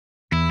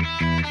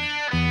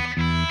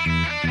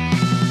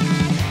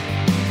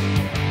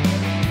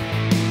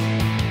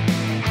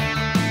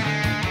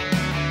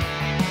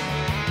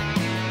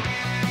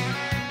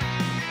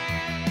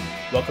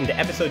Welcome to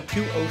episode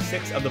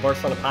 206 of the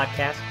Barcelona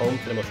podcast, home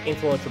to the most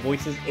influential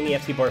voices in the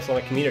FC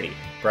Barcelona community.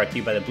 Brought to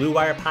you by the Blue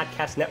Wire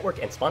Podcast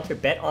Network and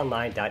sponsored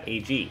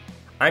betonline.ag.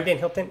 I'm Dan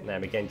Hilton, and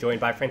I'm again joined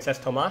by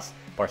Francesc Tomas,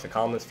 Barca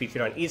columnist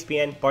featured on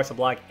ESPN, Barca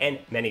Blog, and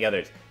many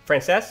others.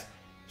 Francesc,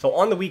 so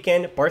on the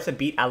weekend, Barca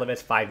beat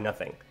Alaves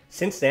 5-0.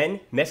 Since then,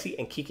 Messi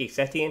and Quique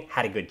Setién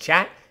had a good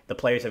chat, the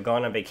players have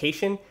gone on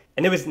vacation,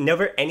 and there was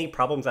never any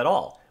problems at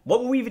all.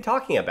 What were we even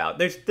talking about?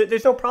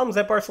 There's no problems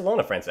at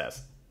Barcelona,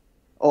 Francesc.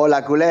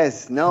 Hola,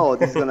 culés. No,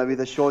 this is going to be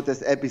the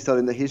shortest episode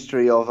in the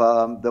history of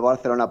the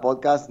Barcelona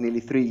podcast, nearly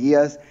 3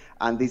 years,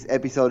 and this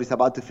episode is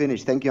about to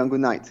finish. Thank you and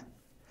good night.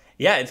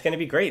 Yeah, it's going to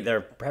be great.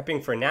 They're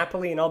prepping for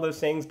Napoli and all those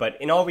things, but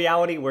in all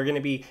reality, we're going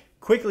to be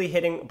quickly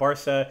hitting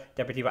Barça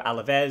Deportivo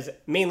Alaves,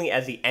 mainly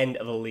as the end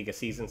of the Liga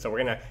season. So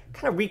we're going to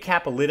kind of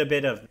recap a little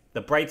bit of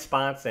the bright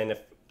spots, and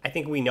I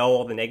think we know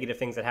all the negative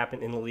things that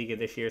happened in the Liga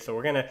this year, so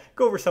we're going to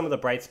go over some of the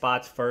bright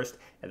spots first,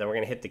 and then we're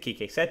going to hit the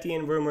Quique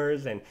Setién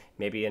rumors and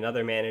maybe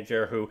another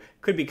manager who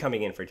could be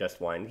coming in for just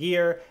 1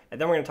 year,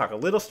 and then we're going to talk a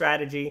little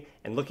strategy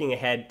and looking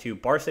ahead to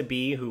Barça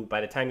B, who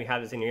by the time you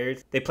have this in your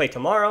ears, they play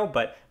tomorrow,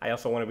 but I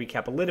also want to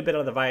recap a little bit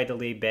of the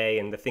Valladolid Bay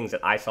and the things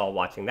that I saw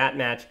watching that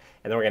match,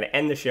 and then we're going to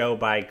end the show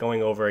by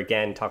going over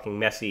again, talking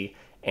Messi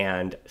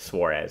and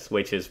Suárez,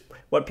 which is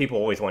what people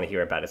always want to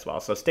hear about as well.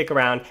 So stick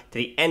around to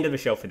the end of the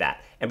show for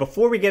that. And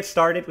before we get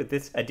started with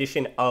this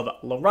edition of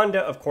La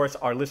Ronda, of course,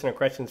 our listener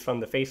questions from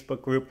the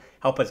Facebook group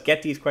help us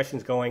get these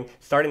questions going,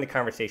 starting the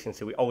conversation,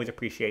 so we always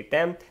appreciate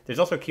them. There's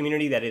also a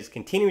community that is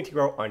continuing to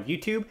grow on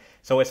YouTube.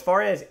 So as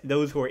far as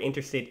those who are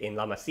interested in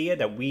La Masia,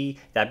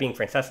 that being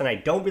Francesc and I,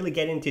 don't really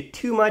get into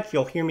too much.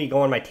 You'll hear me go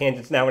on my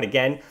tangents now and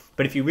again.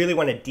 But if you really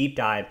want a deep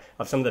dive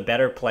of some of the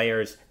better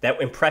players that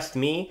impressed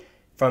me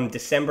from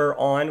December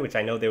on, which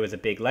I know there was a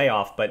big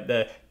layoff, but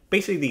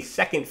basically the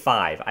second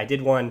 5. I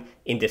did one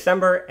in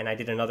December, and I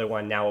did another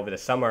one now over the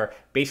summer,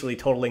 basically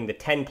totaling the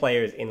 10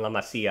 players in La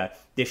Masia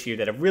this year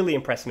that have really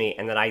impressed me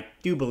and that I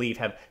do believe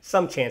have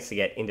some chance to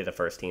get into the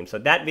first team. So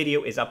that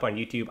video is up on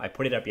YouTube. I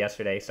put it up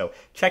yesterday, so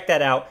check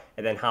that out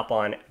and then hop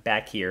on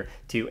back here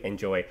to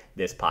enjoy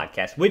this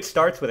podcast, which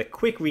starts with a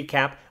quick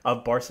recap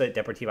of Barça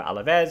Deportivo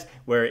Alaves,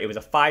 where it was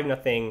a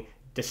 5-0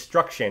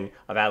 destruction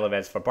of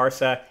Alaves for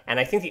Barça. And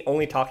I think the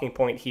only talking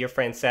point here,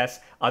 Francesc,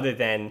 other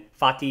than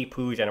Fati,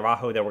 Puig, and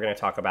Araujo that we're going to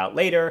talk about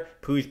later,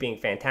 Puig being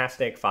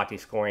fantastic, Fati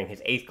scoring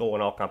his 8th goal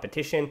in all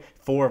competition,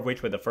 4 of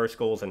which were the first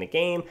goals in the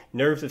game,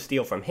 nerves of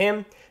steel from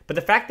him. But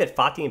the fact that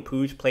Fati and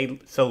Puig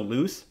played so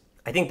loose,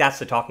 I think that's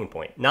the talking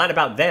point. Not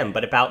about them,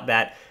 but about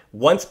that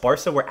once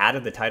Barca were out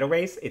of the title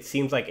race, it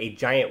seems like a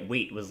giant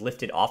weight was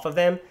lifted off of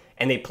them,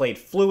 and they played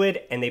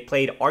fluid, and they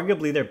played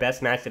arguably their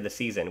best match of the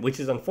season, which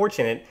is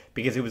unfortunate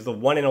because it was the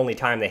one and only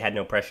time they had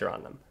no pressure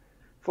on them.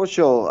 For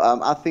sure.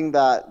 I think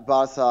that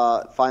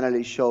Barca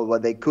finally showed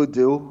what they could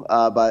do,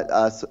 but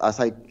as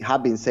I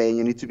have been saying,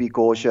 you need to be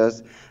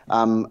cautious.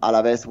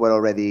 Alaves were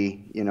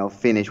already,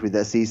 finished with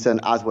the season,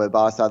 as were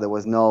Barca. There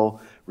was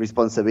no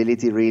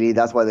responsibility, really.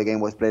 That's why the game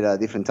was played at a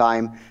different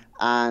time.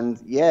 And,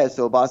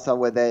 so Barca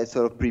were there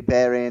sort of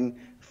preparing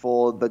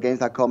for the games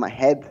that come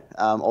ahead.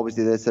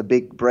 Obviously, there's a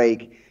big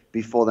break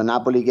before the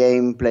Napoli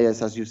game.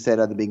 Players, as you said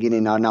at the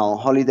beginning, are now on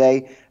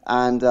holiday.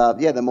 And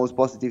the most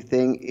positive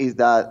thing is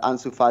that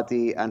Ansu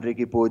Fati and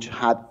Riqui Puig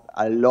had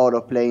a lot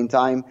of playing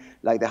time,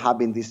 like they have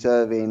been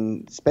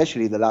deserving,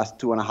 especially the last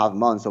 2.5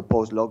 months of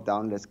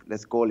post-lockdown,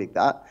 let's call it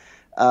that.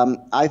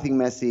 I think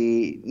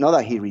Messi, not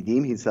that he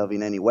redeemed himself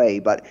in any way,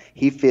 but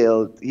he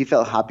felt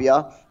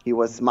happier. He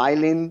was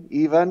smiling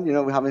even.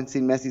 We haven't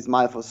seen Messi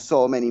smile for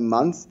so many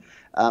months.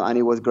 And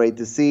it was great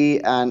to see.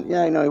 And,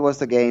 it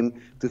was a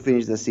game to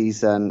finish the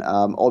season.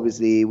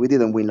 Obviously, we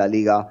didn't win La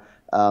Liga.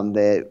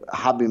 There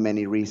have been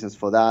many reasons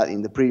for that.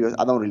 In the previous,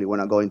 I don't really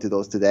want to go into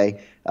those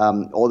today.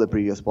 All the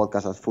previous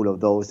podcasts are full of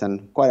those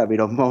and quite a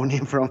bit of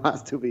moaning from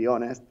us, to be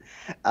honest.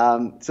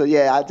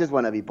 I just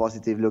want to be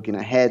positive looking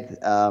ahead.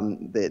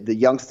 The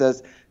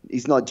youngsters,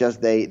 it's not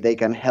just they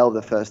can help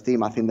the first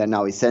team. I think they're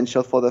now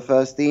essential for the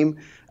first team.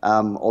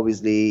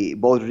 Obviously,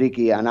 both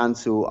Ricky and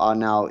Ansu are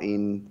now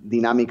in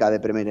Dinámica de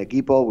Primer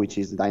Equipo, which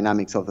is the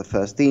dynamics of the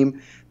first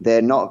team.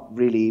 They're not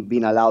really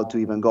being allowed to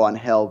even go and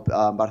help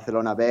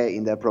Barcelona B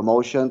in their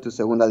promotion to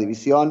Segunda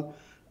División.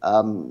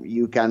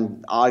 You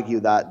can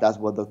argue that that's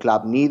what the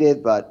club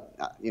needed, but,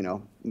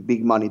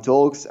 big money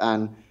talks.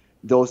 And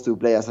those two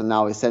players are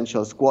now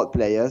essential squad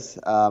players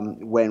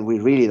when we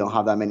really don't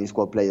have that many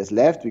squad players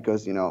left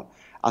because,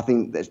 I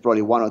think there's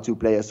probably 1 or 2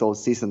 players all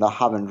season that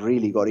haven't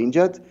really got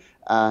injured.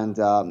 And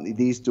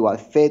these two are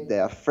fit, they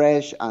are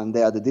fresh, and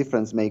they are the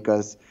difference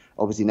makers,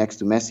 obviously next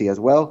to Messi as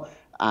well.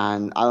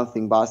 And I don't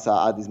think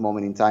Barca at this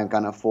moment in time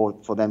can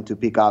afford for them to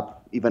pick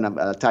up even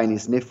a tiny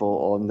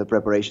sniffle on the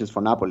preparations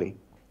for Napoli.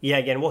 Yeah,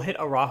 again, we'll hit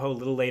Araujo a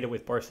little later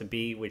with Barca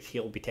B, which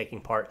he'll be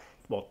taking part,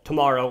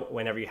 tomorrow,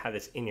 whenever you have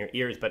this in your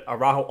ears. But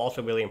Araujo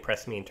also really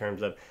impressed me in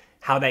terms of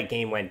how that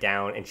game went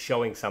down and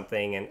showing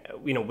something. And,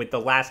 with the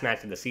last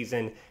match of the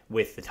season,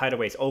 with the title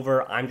race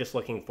over, I'm just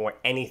looking for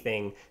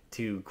anything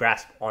to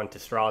grasp onto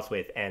straws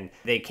with. And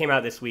they came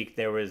out this week,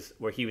 there was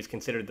where he was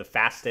considered the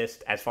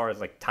fastest as far as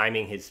like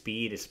timing his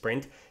speed, his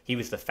sprint. He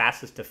was the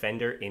fastest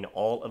defender in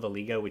all of the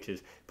Liga, which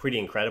is pretty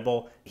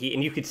incredible.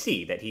 And you could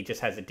see that he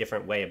just has a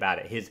different way about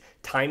it. His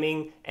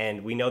timing,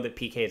 and we know that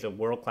PK is a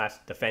world-class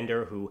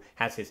defender who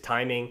has his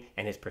timing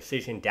and his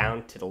precision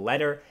down to the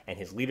letter, and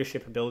his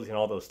leadership abilities and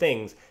all those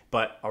things.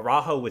 But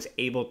Araujo was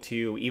able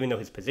to, even though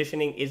his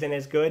positioning isn't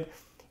as good,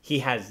 he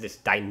has this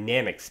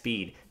dynamic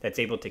speed that's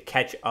able to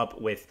catch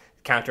up with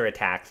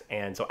counterattacks.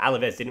 And so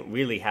Alaves didn't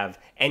really have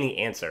any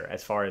answer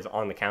as far as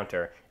on the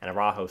counter, and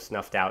Araujo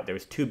snuffed out. There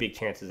was two big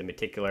chances in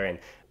particular, and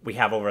we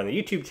have over on the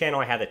YouTube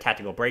channel, I have the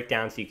tactical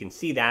breakdown, so you can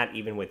see that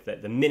even with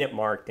the minute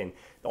marked and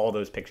all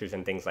those pictures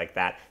and things like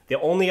that. The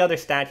only other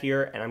stat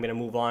here, and I'm going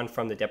to move on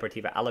from the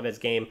Deportivo Alaves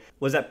game,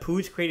 was that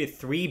Puig created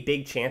 3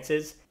 big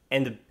chances.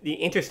 And the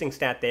interesting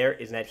stat there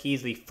is that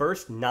he's the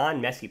first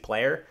non-Messi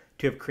player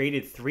to have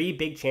created 3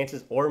 big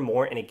chances or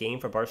more in a game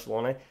for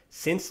Barcelona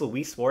since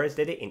Luis Suárez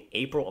did it in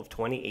April of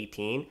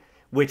 2018,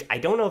 which I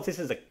don't know if this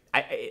is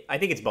I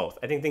think it's both.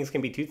 I think things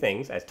can be two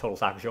things, as Total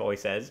Soccer Show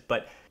always says,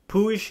 but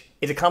Puig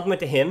is a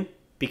compliment to him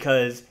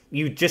because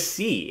you just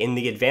see in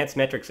the advanced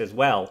metrics as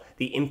well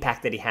the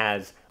impact that he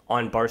has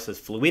on Barca's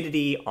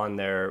fluidity, on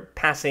their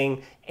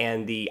passing,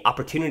 and the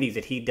opportunities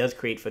that he does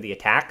create for the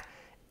attack.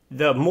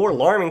 The more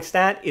alarming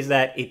stat is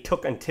that it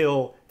took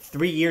until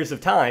 3 years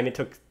of time, it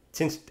took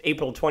since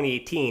April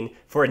 2018,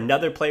 for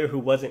another player who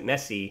wasn't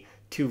Messi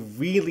to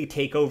really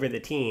take over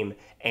the team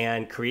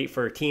and create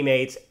for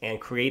teammates and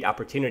create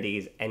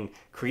opportunities and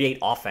create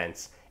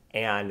offense.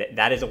 And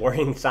that is a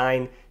worrying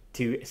sign,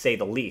 to say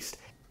the least.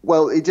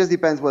 Well, it just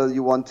depends whether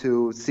you want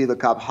to see the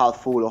cup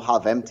half full or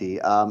half empty.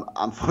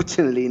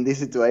 Unfortunately, in this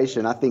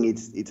situation, I think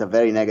it's a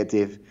very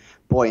negative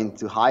point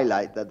to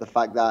highlight, that the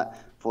fact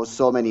that for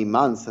so many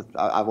months,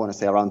 I want to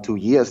say around 2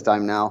 years'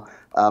 time now,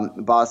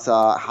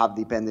 Barca have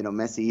depended on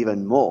Messi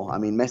even more. I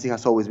mean, Messi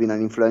has always been an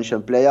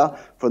influential player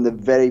from the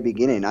very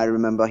beginning. I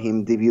remember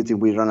him debuting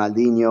with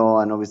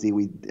Ronaldinho and obviously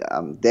with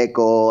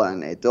Deco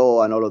and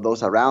Eto'o and all of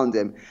those around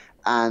him.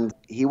 And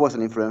he was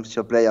an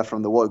influential player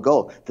from the word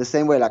go. The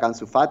same way like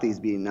Ansu Fati is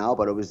being now,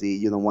 but obviously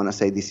you don't want to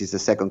say this is the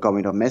second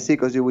coming of Messi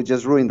because you would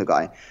just ruin the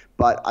guy.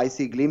 But I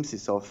see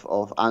glimpses of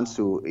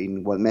Ansu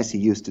in what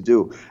Messi used to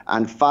do.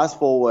 And fast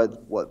forward,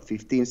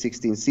 15,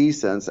 16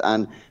 seasons,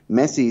 and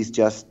Messi is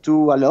just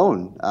too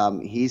alone.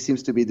 He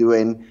seems to be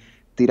doing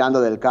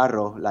tirando del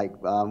carro, like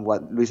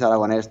what Luis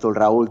Aragonés told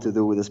Raúl to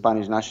do with the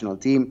Spanish national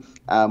team,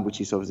 which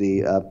is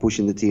obviously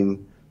pushing the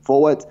team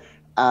forward.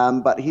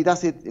 But he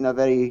does it in a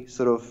very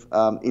sort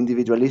of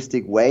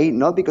individualistic way,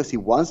 not because he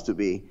wants to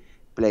be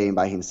playing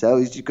by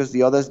himself, it's because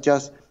the others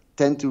just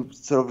tend to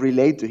sort of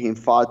relate to him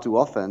far too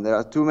often. There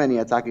are too many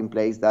attacking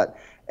plays that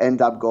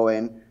end up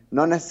going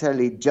not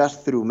necessarily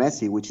just through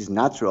Messi, which is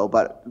natural,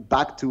 but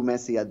back to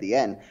Messi at the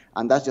end.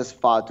 And that's just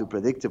far too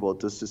predictable.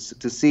 To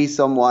see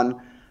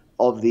someone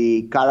of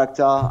the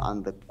character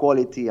and the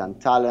quality and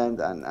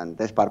talent and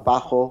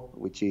desparpajo,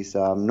 which is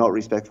not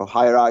respect for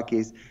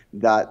hierarchies,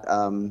 that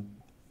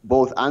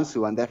both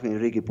Ansu and definitely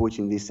Ricky Puig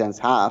in this sense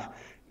have,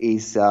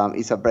 is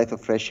a breath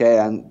of fresh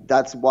air. And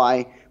that's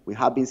why we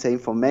have been saying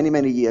for many,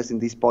 many years in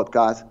this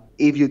podcast,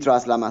 if you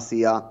trust La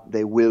Masia,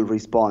 they will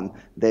respond.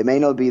 They may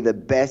not be the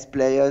best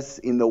players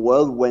in the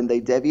world when they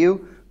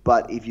debut,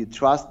 but if you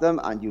trust them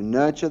and you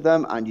nurture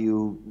them and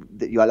you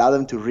allow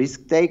them to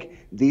risk take,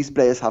 these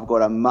players have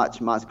got a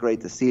much, much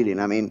greater ceiling.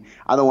 I mean,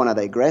 I don't want to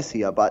digress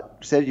here,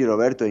 but Sergio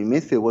Roberto in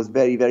midfield was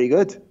very, very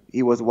good.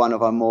 He was one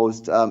of our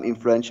most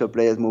influential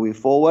players moving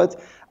forward.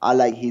 I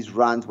like his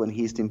runs when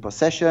he's in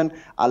possession.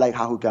 I like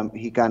how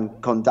he can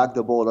conduct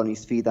the ball on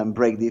his feet and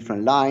break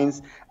different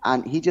lines.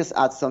 And he just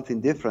adds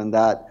something different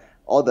that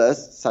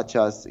others, such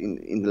as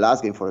in the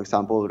last game, for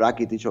example,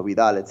 Rakitic or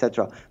Vidal,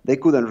 etc., they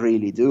couldn't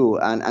really do.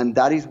 And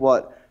that is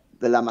what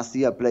the La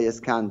Masia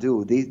players can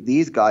do.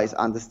 These guys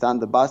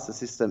understand the Barca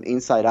system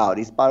inside out.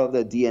 It's part of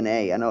their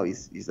DNA. I know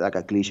it's like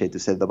a cliche to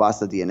say the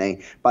Barca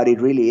DNA, but it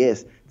really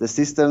is. The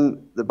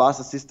system, the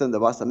Barca system,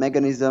 the Barca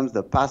mechanisms,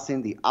 the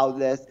passing, the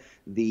outlets,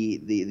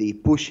 the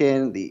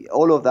pushing,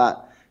 all of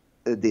that,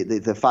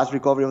 the fast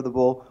recovery of the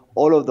ball,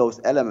 all of those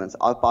elements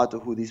are part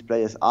of who these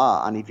players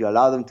are. And if you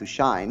allow them to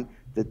shine,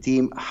 the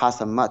team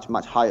has a much,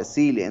 much higher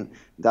ceiling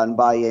than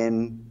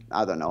buying,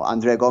 I don't know,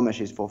 Andre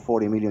Gomes for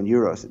 40 million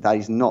euros. That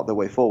is not the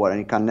way forward, and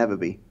it can never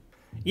be.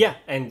 Yeah,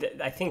 and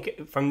I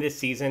think from this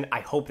season, I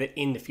hope that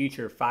in the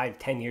future,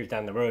 5-10 years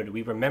down the road,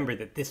 we remember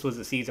that this was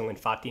the season when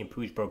Fati and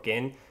Puig broke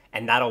in,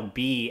 and that'll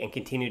be and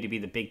continue to be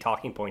the big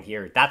talking point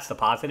here. That's the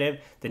positive.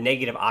 The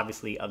negative,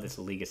 obviously, of this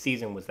Liga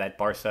season was that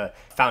Barca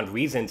found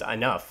reasons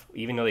enough,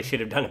 even though they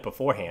should have done it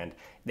beforehand.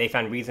 They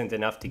found reasons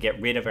enough to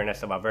get rid of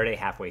Ernesto Valverde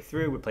halfway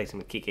through, replace him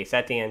with Quique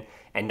Setién,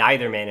 and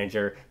neither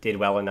manager did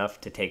well enough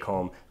to take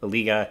home the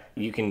Liga.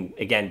 You can,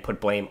 again, put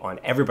blame on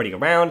everybody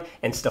around,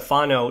 and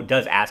Stefano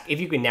does ask, if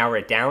you can narrow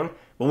it down,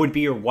 what would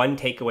be your one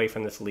takeaway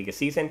from this Liga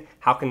season?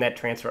 How can that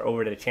transfer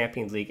over to the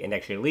Champions League and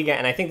next year Liga?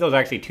 And I think those are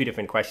actually two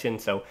different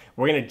questions. So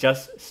we're going to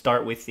just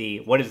start with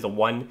what is the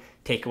one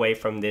takeaway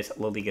from this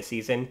La Liga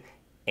season?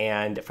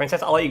 And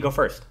Francesc, I'll let you go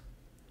first.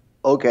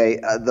 Okay,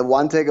 the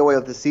one takeaway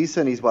of the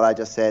season is what I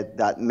just said,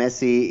 that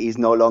Messi is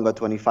no longer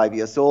 25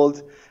 years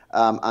old.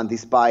 And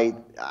despite,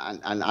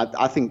 and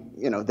I think,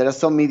 there are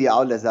some media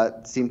outlets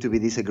that seem to be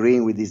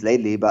disagreeing with this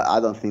lately, but I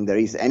don't think there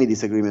is any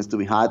disagreements to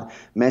be had.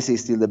 Messi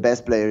is still the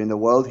best player in the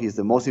world. He's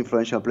the most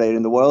influential player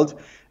in the world.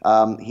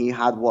 He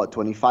had,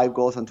 25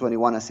 goals and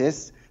 21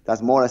 assists.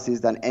 That's more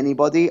assists than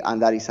anybody,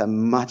 and that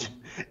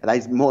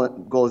is more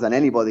goals than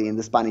anybody in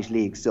the Spanish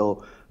league.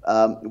 So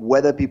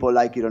whether people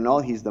like it or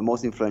not, he's the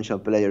most influential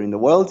player in the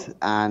world,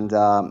 and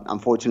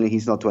unfortunately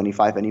he's not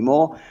 25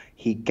 anymore.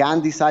 He can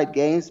decide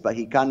games, but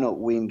he cannot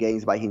win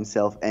games by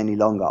himself any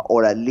longer,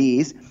 or at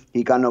least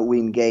he cannot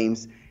win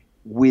games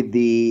with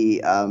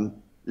the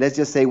let's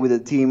just say with the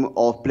team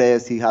of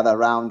players he had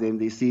around him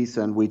this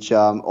season, which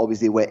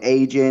obviously were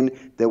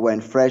aging, they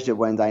weren't fresh, they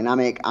weren't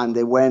dynamic, and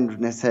they weren't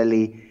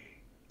necessarily,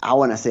 I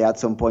want to say, at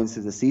some points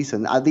of the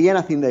season. At the end,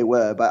 I think they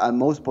were, but at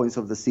most points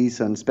of the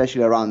season,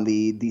 especially around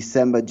the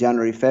December,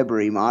 January,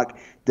 February mark,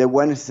 they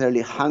weren't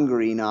necessarily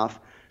hungry enough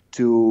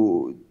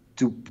to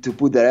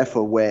put their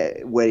effort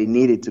where it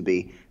needed to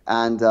be.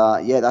 And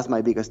that's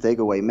my biggest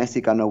takeaway.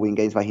 Messi cannot win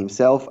games by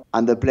himself,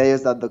 and the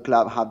players that the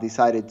club have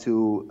decided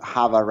to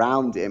have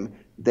around him,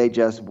 they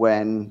just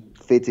weren't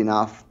fit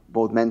enough,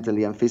 both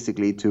mentally and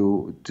physically,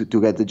 to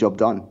get the job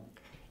done.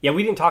 Yeah,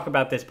 we didn't talk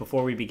about this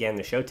before we began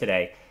the show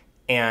today.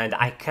 And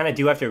I kind of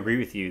do have to agree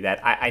with you that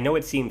I know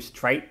it seems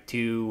trite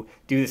to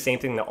do the same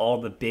thing to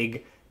all the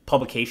big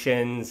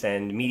publications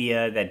and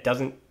media that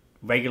doesn't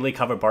regularly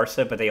cover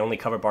Barca, but they only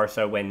cover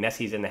Barca when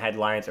Messi's in the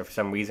headlines or for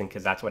some reason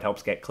because that's what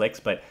helps get clicks.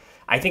 But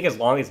I think as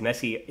long as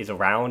Messi is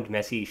around,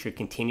 Messi should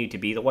continue to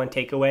be the one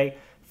takeaway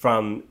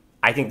from,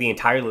 I think, the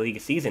entire La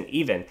Liga season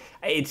even.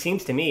 It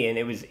seems to me, and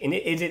it's an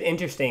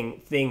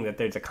interesting thing that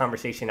there's a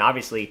conversation.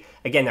 Obviously,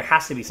 again, there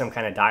has to be some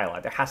kind of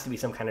dialogue. There has to be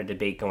some kind of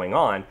debate going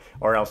on,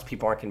 or else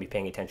people aren't going to be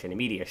paying attention to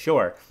media,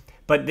 sure.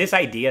 But this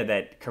idea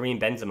that Karim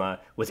Benzema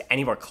was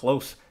anywhere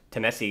close to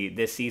Messi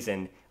this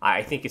season,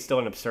 I think is still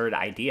an absurd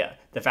idea.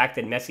 The fact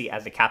that Messi,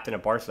 as the captain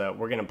of Barca,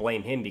 we're going to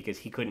blame him because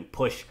he couldn't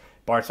push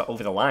Barca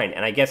over the line.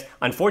 And I guess,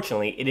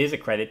 unfortunately, it is a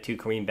credit to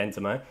Karim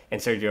Benzema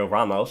and Sergio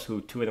Ramos, who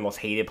two of the most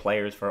hated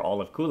players for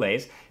all of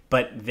Culés.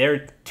 But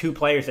they're two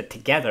players that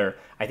together,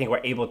 I think,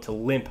 were able to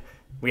limp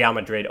Real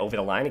Madrid over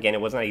the line. Again,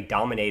 it wasn't a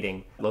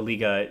dominating La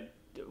Liga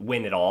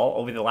win at all.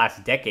 Over the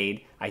last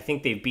decade, I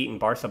think they've beaten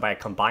Barca by a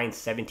combined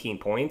 17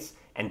 points.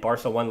 And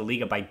Barca won the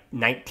Liga by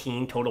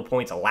 19 total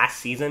points last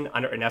season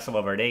under Ernesto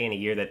Valverde in a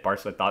year that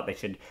Barca thought they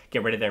should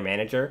get rid of their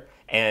manager.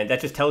 And that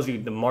just tells you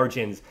the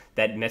margins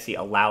that Messi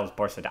allows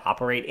Barca to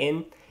operate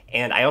in.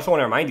 And I also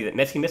want to remind you that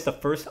Messi missed the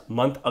first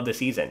month of the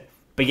season,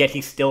 but yet he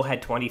still had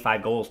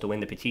 25 goals to win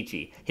the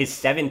Pichichi. His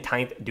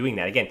 17th doing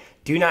that. Again,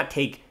 do not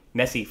take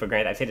Messi for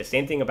granted. I say the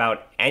same thing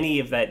about any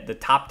of the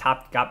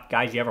top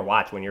guys you ever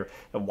watch when you're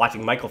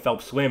watching Michael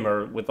Phelps swim,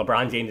 or with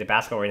LeBron James at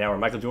basketball right now, or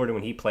Michael Jordan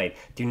when he played.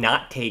 Do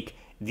not take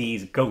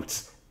these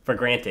GOATs for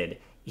granted.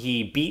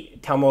 He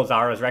beat Telmo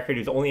Zarra's record.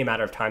 It was only a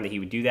matter of time that he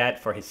would do that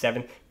for his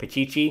 7th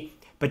Pichichi.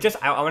 But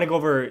just, I want to go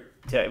over,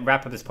 to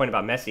wrap up this point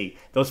about Messi,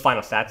 those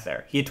final stats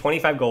there. He had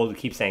 25 goals, we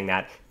keep saying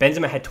that.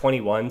 Benzema had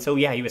 21, so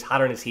yeah, he was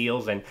hot on his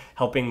heels and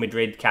helping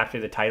Madrid capture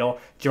the title.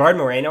 Gerard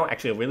Moreno,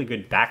 actually a really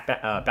good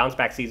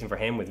bounce-back season for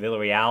him with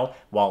Villarreal,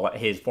 while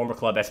his former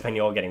club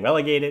Espanyol getting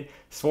relegated.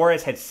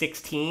 Suárez had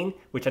 16,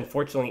 which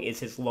unfortunately is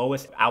his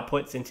lowest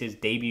output since his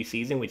debut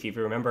season, which, if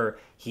you remember,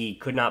 he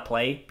could not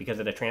play because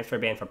of the transfer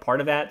ban for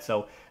part of that,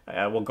 so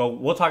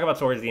we'll talk about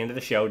Suárez at the end of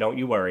the show, don't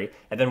you worry.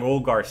 And then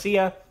Raul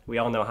Garcia, we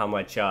all know how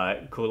much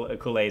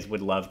Culés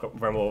would love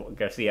Raul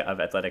Garcia of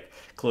Athletic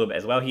Club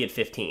as well. He had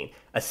 15.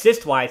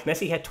 Assist-wise,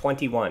 Messi had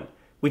 21,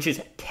 which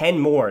is 10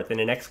 more than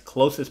the next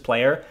closest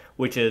player,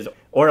 which is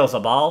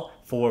Oyarzabal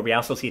for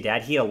Real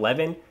Sociedad. He had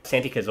 11.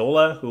 Santi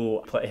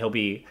Cazorla, he'll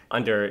be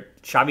under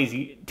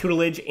Xavi's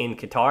tutelage in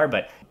Qatar,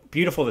 but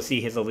beautiful to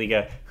see his La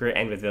Liga career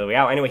end with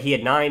Villarreal. Anyway, he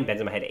had 9,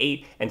 Benzema had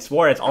 8, and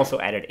Suárez also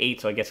added 8,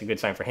 so I guess a good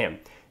sign for him.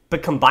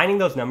 But combining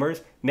those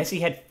numbers,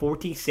 Messi had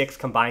 46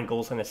 combined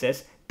goals and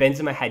assists.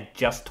 Benzema had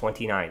just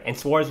 29. And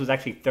Suárez was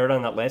actually third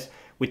on that list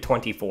with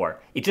 24.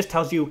 It just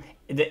tells you,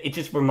 it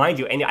just reminds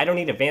you, and I don't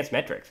need advanced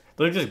metrics.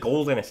 Those are just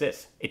goals and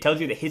assists. It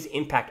tells you that his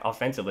impact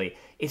offensively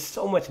is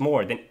so much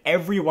more than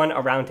everyone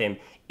around him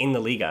in the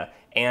Liga.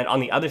 And on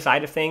the other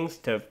side of things,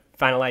 to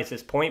finalize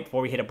this point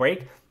before we hit a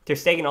break, Ter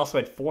Stegen also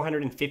had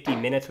 450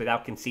 minutes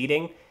without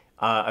conceding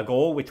a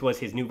goal, which was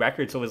his new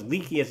record. So as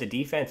leaky as the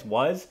defense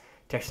was,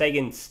 Ter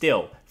Stegen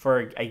still,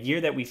 for a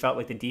year that we felt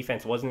like the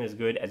defense wasn't as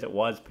good as it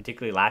was,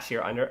 particularly last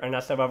year under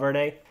Ernesto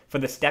Valverde, for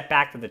the step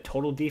back that the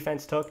total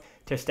defense took,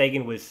 Ter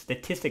Stegen was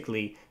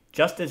statistically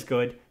just as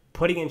good,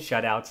 putting in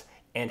shutouts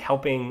and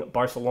helping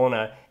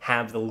Barcelona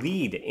have the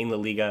lead in La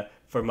Liga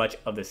for much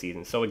of the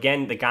season. So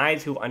again, the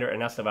guys who under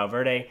Ernesto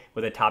Valverde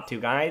were the top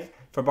two guys,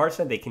 for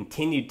Barca. They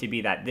continued to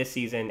be that this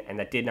season, and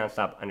that did not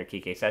stop under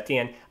Quique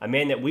Setién, a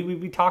man that we will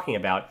be talking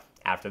about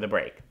after the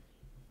break.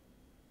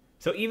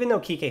 So even though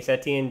Quique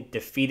Setién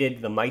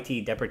defeated the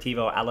mighty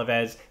Deportivo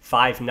Alavés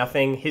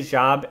 5-0, his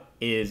job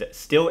is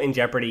still in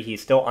jeopardy.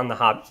 He's still on the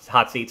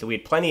hot seat. So we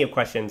had plenty of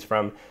questions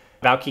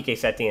about Quique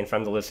Setién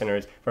from the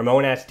listeners.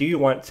 Ramon asked, do you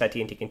want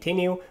Setién to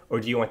continue, or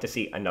do you want to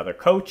see another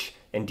coach?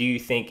 And do you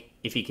think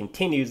if he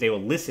continues, they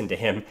will listen to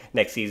him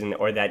next season,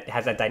 or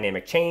has that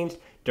dynamic changed?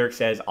 Dirk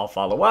says, I'll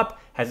follow up.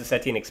 Has the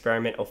Setién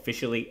experiment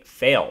officially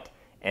failed?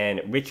 And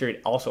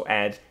Richard also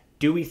adds,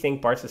 do we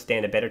think Barca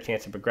stand a better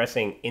chance of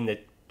progressing in the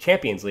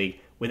Champions League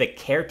with a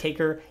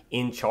caretaker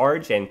in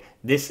charge? And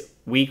this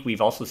week,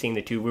 we've also seen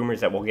the two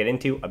rumors that we'll get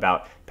into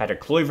about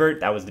Patrick Kluivert.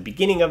 That was the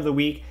beginning of the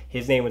week.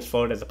 His name was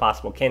floated as a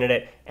possible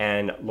candidate,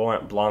 and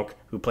Laurent Blanc,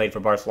 who played for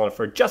Barcelona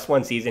for just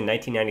one season,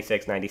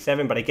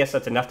 1996-97. But I guess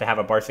that's enough to have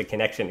a Barca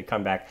connection to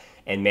come back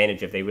and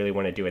manage if they really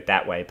want to do it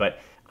that way. But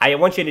I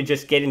want you to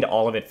just get into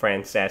all of it,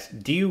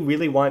 Francesc. Do you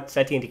really want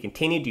Setién to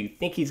continue? Do you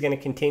think he's going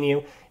to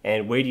continue?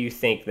 And where do you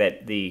think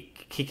that the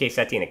Quique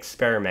Setién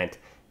experiment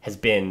has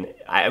been?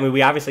 I mean,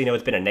 we obviously know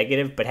it's been a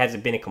negative, but has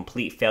it been a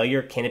complete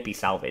failure? Can it be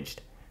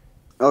salvaged?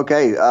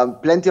 Okay,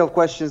 plenty of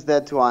questions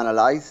there to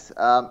analyze.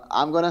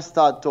 I'm going to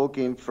start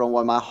talking from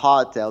what my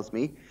heart tells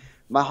me.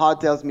 My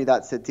heart tells me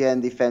that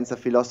Setién defends a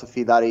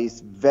philosophy that is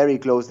very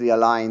closely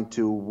aligned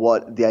to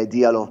what the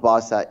ideal of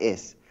Barca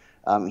is.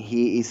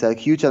 He is a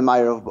huge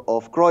admirer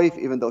of Cruyff,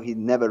 even though he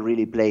never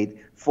really played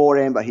for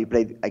him, but he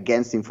played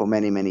against him for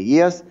many, many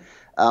years.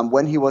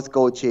 When he was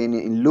coaching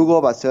in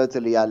Lugo, but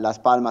certainly at Las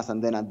Palmas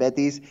and then at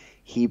Betis,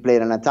 he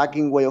played an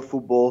attacking way of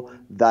football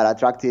that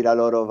attracted a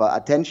lot of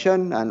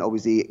attention and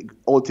obviously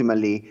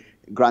ultimately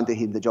granted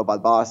him the job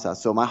at Barca.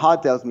 So my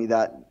heart tells me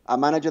that a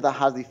manager that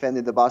has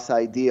defended the Barca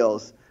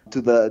ideals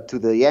to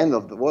the end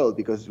of the world,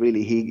 because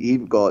really he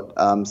got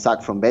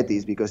sacked from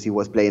Betis because he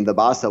was playing the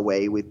Barca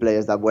way with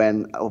players that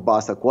weren't of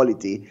Barca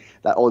quality,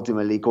 that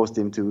ultimately caused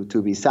him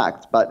to be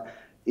sacked. But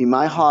in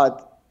my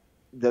heart,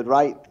 the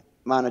right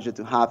manager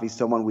to have is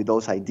someone with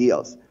those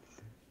ideals.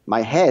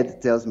 My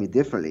head tells me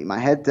differently. My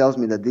head tells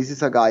me that this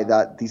is a guy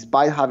that,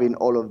 despite having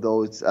all of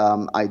those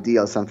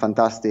ideals and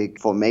fantastic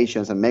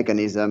formations and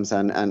mechanisms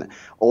and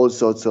all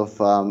sorts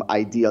of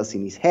ideals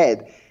in his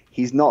head,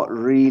 he's not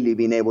really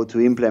been able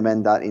to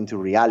implement that into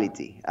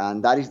reality.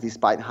 And that is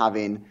despite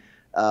having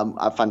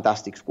a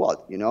fantastic squad.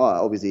 You know,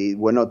 obviously,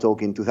 we're not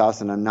talking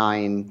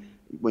 2009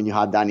 when you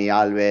had Dani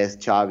Alves,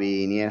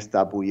 Xavi,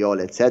 Iniesta, Puyol,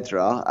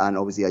 etc., and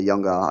obviously a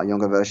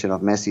younger version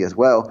of Messi as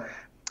well.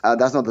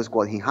 That's not the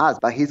squad he has,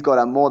 but he's got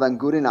a more than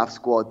good enough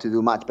squad to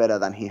do much better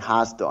than he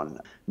has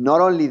done.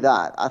 Not only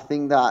that, I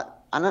think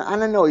that, and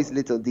I know it's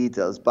little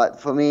details, but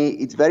for me,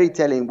 it's very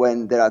telling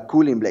when there are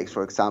cooling breaks,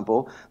 for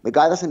example. The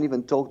guy doesn't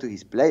even talk to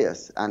his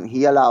players, and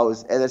he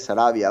allows Eder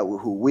Sarabia,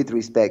 who with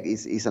respect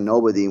is a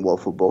nobody in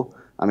world football.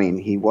 I mean,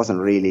 he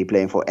wasn't really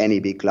playing for any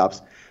big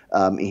clubs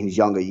in his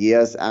younger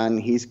years,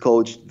 and he's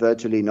coached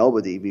virtually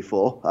nobody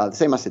before, the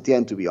same as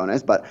Setién, to be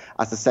honest. But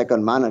as a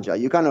second manager,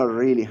 you cannot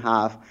really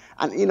have,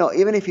 and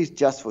even if it's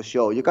just for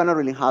show, you cannot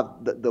really have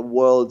the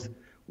world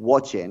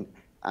watching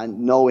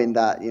and knowing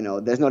that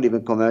there's not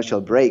even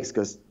commercial breaks,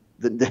 because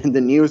the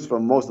news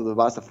from most of the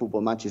Barca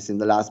football matches in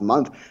the last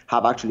month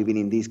have actually been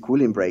in these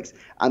cooling breaks.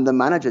 And the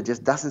manager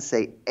just doesn't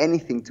say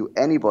anything to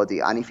anybody.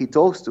 And if he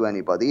talks to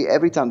anybody,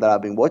 every time that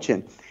I've been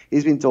watching,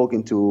 he's been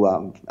talking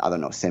to,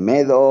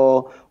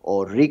 Semedo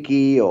or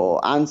Ricky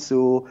or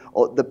Ansu,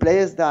 or the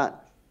players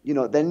that,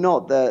 they're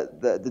not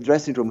the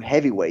dressing room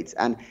heavyweights.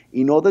 And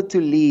in order to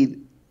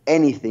lead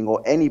anything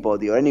or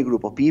anybody or any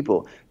group of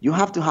people, you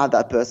have to have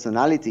that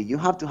personality. You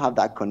have to have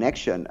that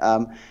connection.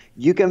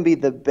 You can be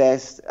the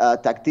best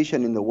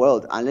tactician in the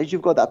world unless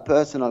you've got that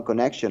personal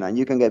connection and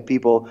you can get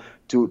people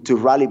to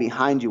rally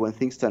behind you when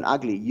things turn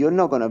ugly. You're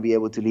not going to be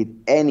able to lead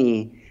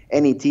any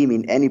team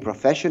in any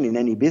profession, in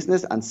any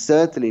business, and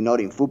certainly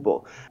not in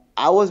football.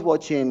 I was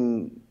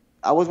watching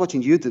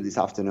YouTube this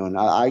afternoon.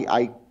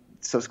 I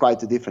subscribe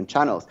to different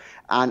channels,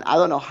 and I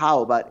don't know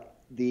how, but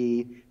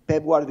the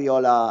Pep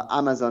Guardiola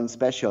Amazon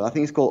special, I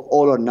think it's called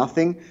All or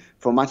Nothing,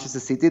 from Manchester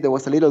City. There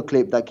was a little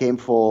clip that came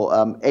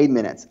for 8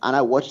 minutes, and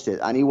I watched it,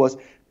 and it was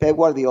Pep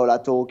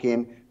Guardiola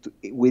talking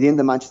within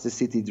the Manchester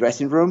City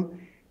dressing room.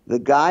 The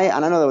guy,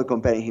 and I know that we're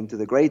comparing him to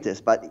the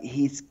greatest, but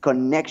his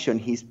connection,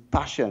 his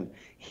passion,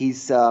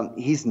 his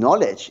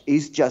knowledge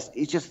is just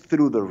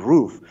through the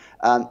roof.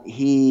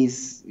 He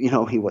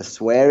was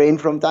swearing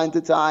from time to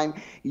time.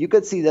 You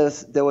could see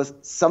there was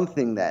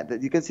something there.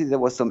 You could see there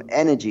was some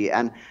energy,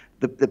 and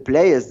the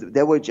players,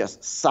 they were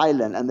just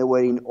silent, and they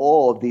were in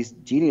awe of this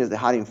genius they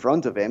had in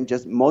front of him,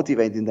 just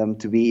motivating them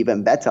to be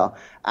even better.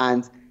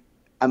 And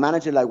a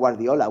manager like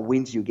Guardiola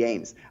wins you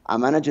games. A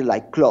manager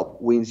like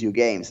Klopp wins you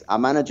games. A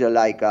manager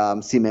like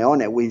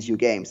Simeone wins you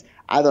games.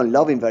 I don't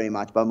love him very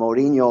much, but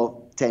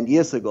Mourinho 10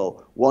 years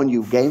ago won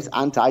you games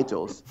and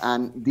titles.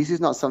 And this is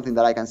not something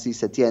that I can see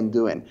Setién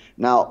doing.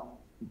 Now,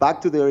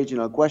 back to the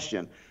original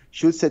question.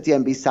 Should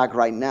Setién be sacked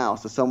right now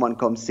so someone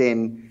comes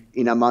in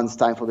a month's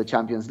time for the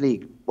Champions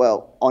League?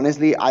 Well,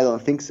 honestly, I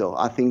don't think so.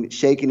 I think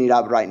shaking it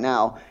up right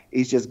now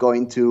is just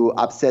going to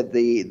upset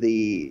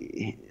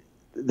the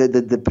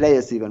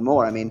players even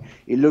more. I mean,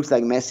 it looks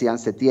like Messi and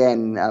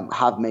Setién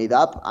have made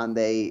up, and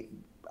they,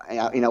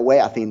 in a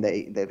way, I think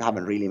they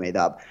haven't really made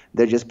up.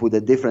 They just put the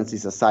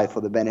differences aside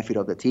for the benefit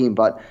of the team.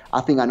 But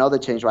I think another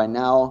change right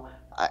now,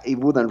 it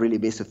wouldn't really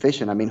be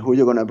sufficient. I mean, who are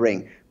you going to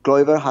bring?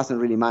 Kluivert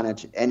hasn't really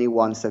managed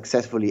anyone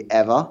successfully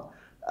ever.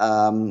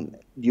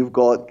 You've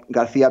got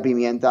Garcia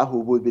Pimienta,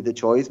 who would be the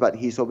choice, but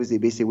he's obviously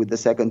busy with the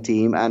second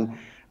team. And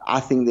I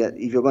think that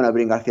if you're going to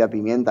bring Garcia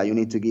Pimienta, you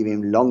need to give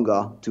him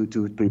longer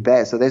to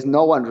prepare. So there's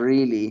no one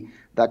really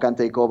that can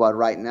take over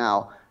right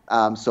now.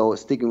 So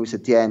sticking with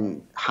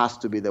Setién has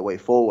to be the way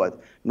forward.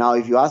 Now,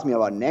 if you ask me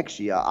about next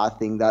year, I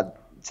think that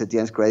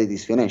Setién's credit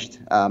is finished.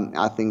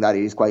 I think that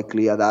it is quite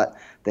clear that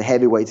the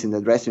heavyweights in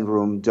the dressing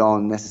room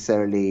don't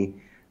necessarily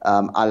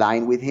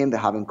align with him. They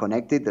haven't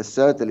connected. They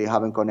certainly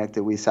haven't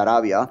connected with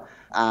Sarabia.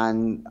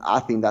 And I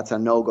think that's a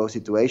no-go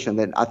situation.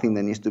 Then I think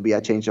there needs to be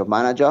a change of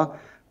manager.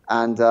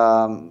 And,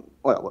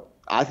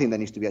 I think there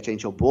needs to be a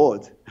change of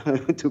board,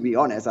 to be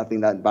honest. I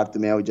think that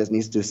Bartomeu just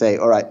needs to say,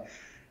 all right,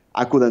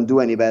 I couldn't do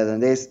any better than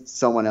this.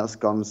 Someone else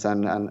comes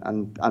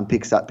and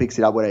picks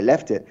it up where I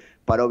left it.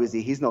 But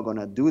obviously, he's not going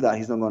to do that.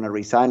 He's not going to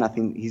resign. I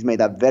think he's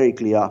made that very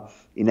clear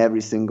in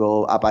every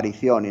single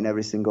aparición, in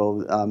every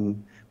single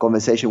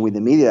conversation with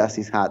the media as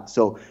he's had.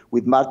 So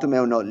with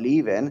Bartomeu not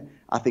leaving,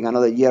 I think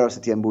another year of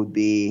Setién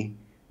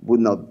would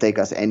not take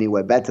us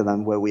anywhere better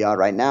than where we are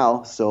right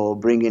now. So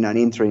bringing an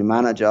interim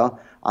manager,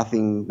 I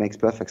think, makes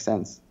perfect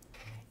sense.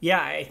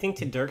 Yeah, I think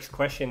to Dirk's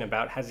question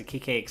about has the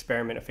Quique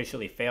experiment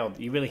officially failed,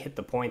 you really hit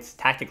the points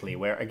tactically,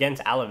 where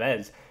against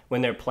Alaves,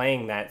 when they're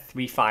playing that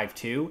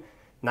 3-5-2,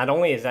 not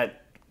only is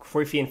that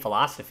Cruyffian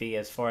philosophy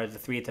as far as the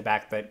three at the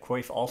back that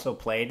Cruyff also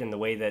played and the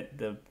way that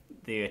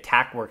the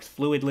attack works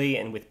fluidly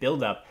and with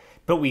build-up,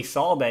 but we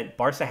saw that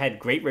Barca had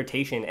great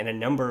rotation and a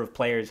number of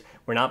players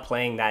were not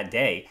playing that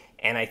day.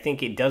 And I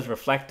think it does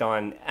reflect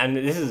on, and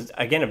this is,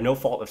 again, of no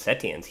fault of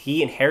Setién's.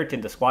 He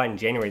inherited the squad in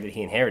January that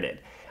he inherited.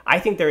 I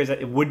think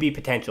it would be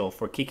potential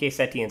for Quique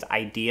Setién's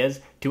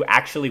ideas to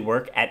actually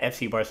work at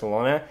FC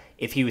Barcelona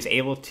if he was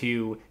able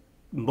to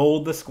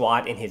mold the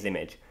squad in his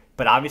image.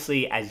 But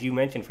obviously, as you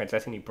mentioned,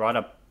 Francesc, and you brought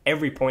up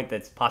every point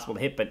that's possible to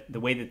hit, but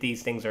the way that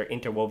these things are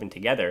interwoven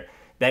together,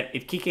 that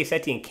if Quique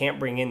Setién can't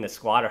bring in the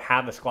squad or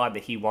have the squad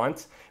that he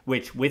wants,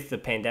 which with the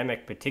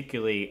pandemic,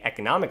 particularly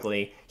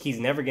economically, he's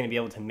never going to be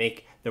able to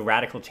make the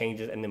radical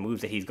changes and the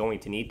moves that he's going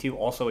to need to.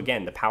 Also,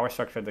 again, the power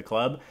structure of the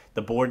club,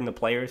 the board and the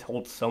players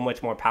hold so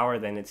much more power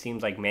than it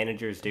seems like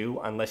managers do,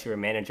 unless you're a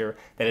manager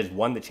that has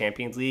won the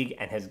Champions League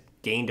and has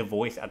gained a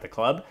voice at the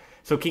club.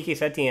 So Quique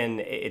Setién,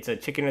 it's a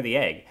chicken or the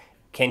egg.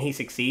 Can he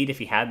succeed if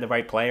he had the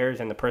right players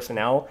and the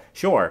personnel?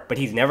 Sure, but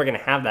he's never going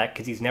to have that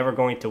because he's never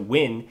going to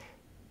win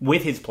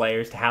with his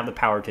players to have the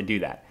power to do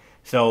that.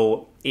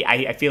 So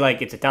I feel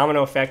like it's a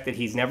domino effect that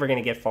he's never going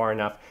to get far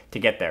enough to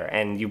get there.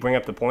 And you bring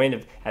up the point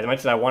of, as much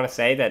as I want to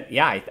say that,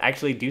 yeah, I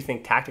actually do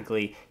think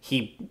tactically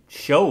he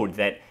showed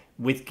that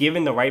with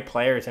given the right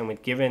players and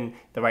with given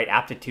the right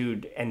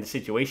aptitude and the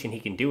situation, he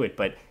can do it.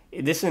 But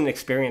this is an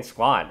experienced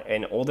squad,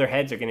 and older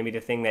heads are going to be the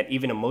thing that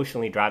even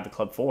emotionally drive the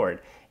club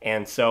forward.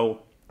 And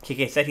so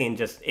Quique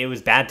Setién it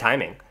was bad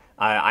timing.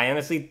 I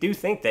honestly do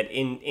think that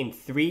in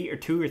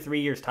 2 or 3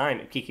 years'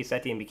 time, if Quique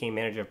Setién became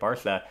manager of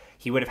Barca,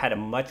 he would have had a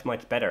much,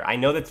 much better. I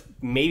know that's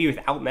maybe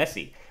without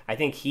Messi. I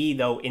think he,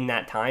 though, in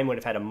that time would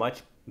have had a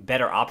much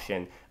better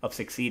option of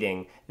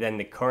succeeding than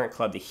the current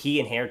club that he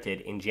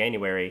inherited in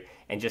January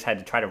and just had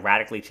to try to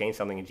radically change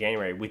something in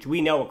January, which we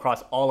know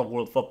across all of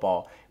world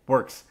football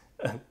works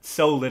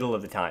so little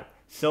of the time.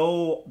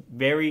 So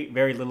very,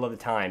 very little of the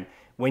time.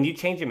 When you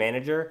change a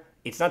manager,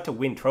 it's not to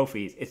win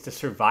trophies, it's to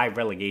survive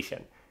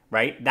relegation.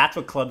 Right? That's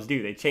what clubs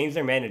do. They change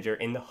their manager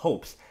in the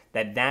hopes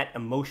that that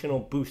emotional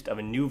boost of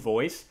a new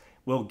voice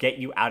will get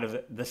you out of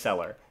the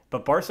cellar.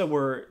 But Barca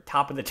were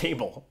top of the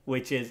table,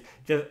 which is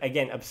just,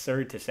 again,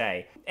 absurd to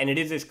say. And it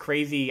is this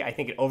crazy, I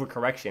think, an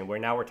overcorrection where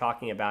now we're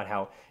talking about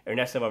how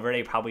Ernesto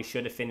Valverde probably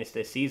should have finished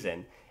this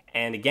season.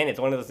 And again, it's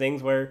one of those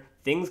things where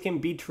things can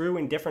be true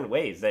in different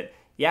ways. That,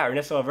 yeah,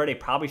 Ernesto Valverde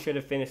probably should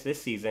have finished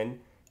this season,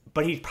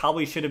 but he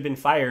probably should have been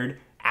fired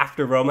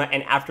after Roma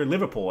and after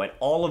Liverpool, and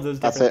all of those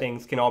different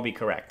things can all be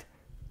correct.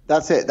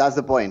 That's it. That's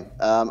the point.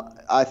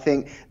 I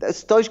think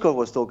Stoichkov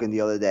was talking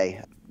the other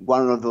day.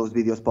 One of those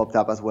videos popped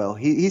up as well.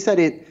 He said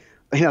it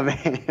in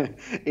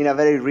a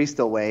very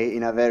Risto way,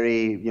 in a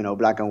very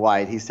black and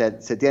white. He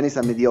said Setién is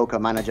a mediocre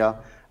manager,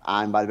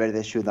 and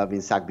Valverde should have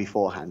been sacked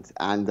beforehand.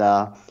 And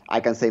I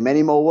can say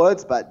many more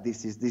words, but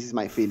this is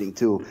my feeling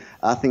too.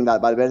 I think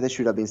that Valverde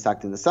should have been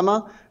sacked in the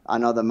summer.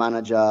 another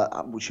manager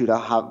should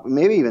have,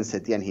 maybe even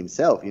Setién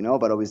himself,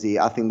 But obviously,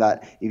 I think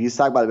that if you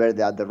sack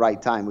Valverde at the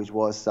right time, which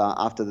was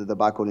after the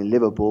debacle in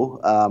Liverpool,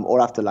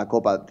 or after La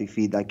Copa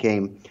defeat that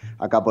came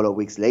a couple of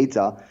weeks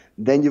later,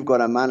 then you've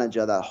got a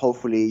manager that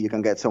hopefully you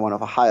can get someone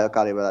of a higher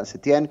caliber than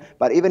Setién.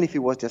 But even if it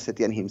was just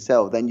Setién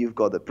himself, then you've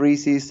got the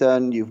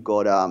preseason, you've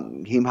got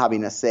him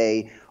having a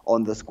say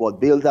on the squad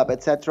build-up,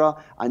 etc.,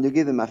 and you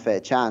give him a fair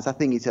chance. I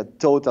think it's a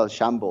total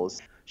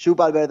shambles. Should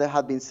Valverde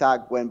have been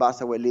sacked when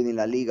Barca were leading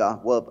La Liga?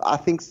 Well, I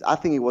think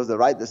it was the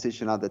right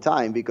decision at the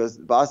time, because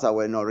Barca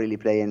were not really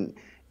playing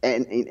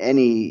in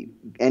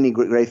any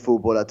great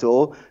football at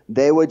all.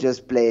 They were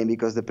just playing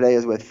because the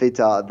players were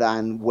fitter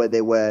than where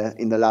they were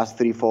in the last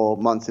 3-4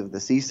 months of the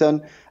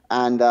season.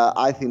 And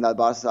I think that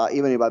Barca,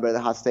 even if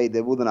Valverde had stayed,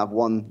 they wouldn't have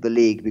won the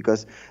league,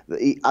 because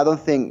I don't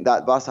think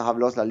that Barca have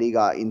lost La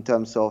Liga in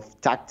terms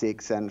of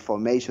tactics and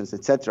formations,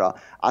 etc.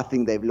 I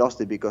think they've lost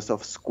it because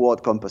of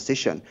squad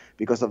composition,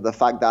 because of the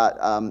fact that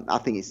I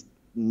think it's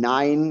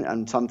 9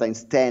 and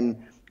sometimes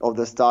 10 of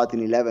the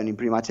starting 11 in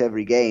pretty much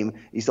every game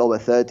is over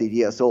 30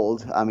 years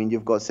old. I mean,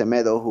 you've got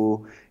Semedo,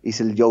 who is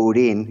El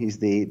Jourin, he's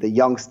the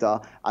youngster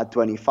at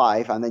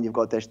 25, and then you've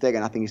got Ter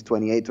Stegen, I think he's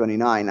 28,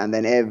 29, and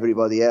then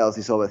everybody else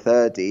is over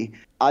 30.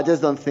 I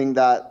just don't think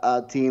that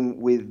a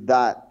team with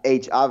that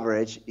age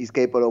average is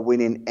capable of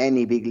winning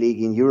any big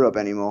league in Europe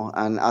anymore.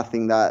 And I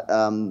think that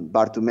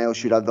Bartomeu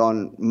should have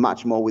done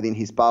much more within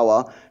his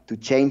power to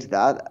change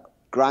that.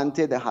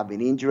 Granted, there have been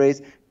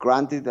injuries.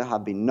 Granted, there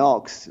have been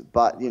knocks.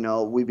 But,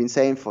 we've been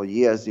saying for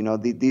years,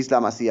 these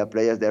La Masia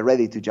players, they're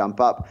ready to jump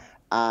up.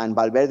 And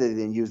Valverde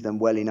didn't use them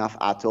well enough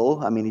at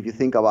all. I mean, if you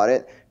think about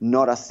it,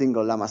 not a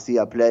single La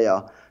Masia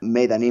player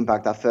made an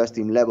impact at first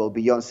team level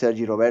beyond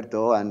Sergi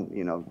Roberto. And,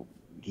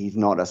 he's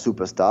not a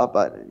superstar,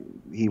 but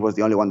he was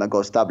the only one that got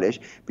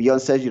established.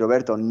 Beyond Sergi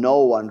Roberto, no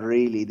one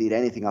really did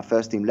anything at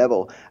first team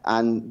level.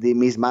 And the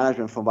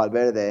mismanagement from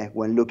Valverde,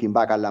 when looking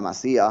back at La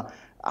Masia,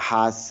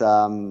 has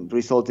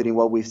resulted in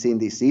what we've seen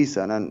this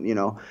season.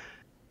 And,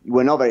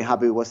 we're not very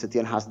happy with what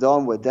Setién has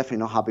done. We're definitely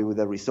not happy with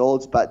the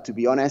results. But to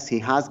be honest, he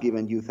has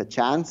given youth a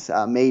chance.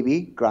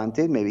 Maybe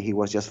he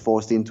was just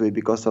forced into it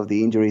because of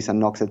the injuries and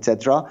knocks,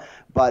 etc.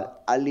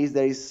 But at least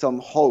there is some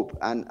hope.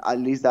 And at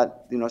least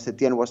that,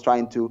 Setién was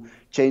trying to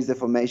change the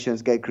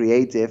formations, get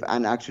creative,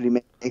 and actually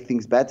make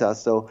things better.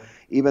 So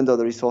even though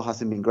the result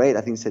hasn't been great,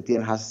 I think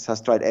Setién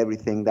has tried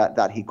everything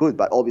that he could.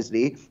 But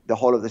obviously, the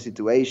whole of the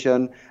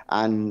situation,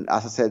 and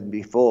as I said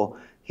before,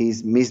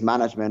 his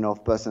mismanagement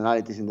of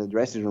personalities in the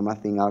dressing room, I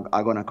think,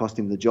 are going to cost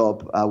him the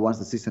job once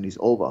the season is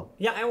over.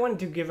 Yeah, I wanted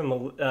to give him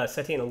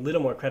Setién a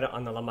little more credit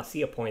on the La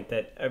Masia point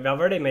that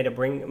Valverde may have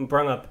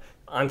brung up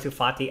Ansu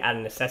Fati out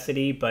of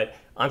necessity, but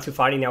Ansu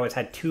Fati now has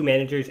had 2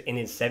 managers in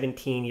his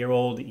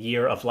 17-year-old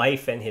year of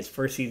life and his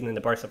first season in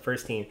the Barca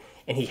first team,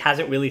 and he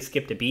hasn't really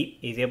skipped a beat.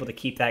 He's able to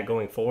keep that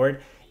going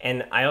forward.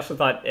 And I also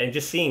thought, and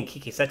just seeing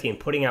Quique Setién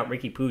putting out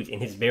Riqui Puig in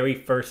his very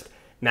first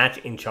match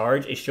in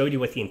charge, it showed you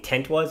what the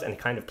intent was and the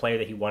kind of player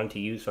that he wanted to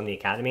use from the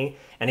academy.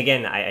 And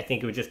again, I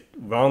think it was just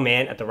wrong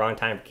man at the wrong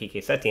time for Quique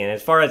Setién. And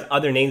as far as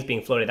other names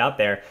being floated out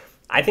there,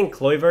 I think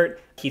Kluivert,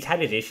 he's had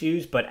his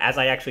issues, but as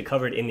I actually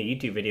covered in the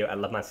YouTube video at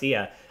La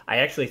Masia, I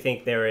actually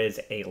think there is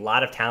a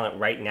lot of talent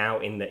right now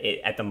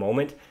at the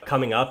moment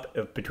coming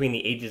up between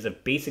the ages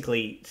of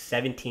basically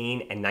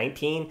 17 and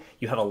 19.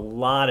 You have a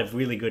lot of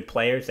really good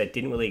players that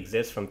didn't really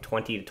exist from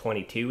 20 to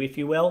 22, if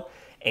you will.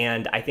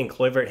 And I think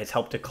Kluivert has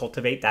helped to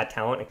cultivate that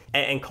talent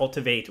and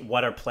cultivate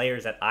what are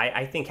players that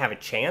I think have a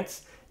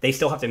chance. They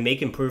still have to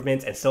make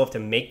improvements and still have to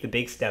make the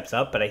big steps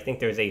up, but I think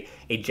there's a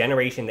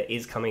generation that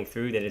is coming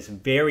through that is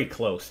very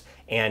close.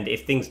 And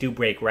if things do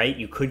break right,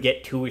 you could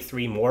get 2 or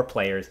 3 more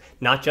players,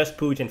 not just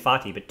Puig and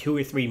Fati, but 2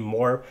 or 3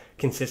 more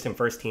consistent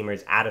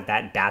first-teamers out of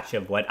that batch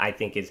of what I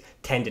think is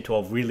 10 to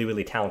 12 really,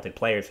 really talented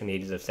players from the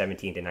ages of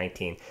 17 to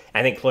 19.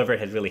 I think Kluivert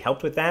has really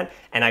helped with that,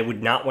 and I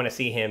would not want to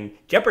see him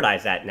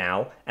jeopardize that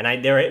now.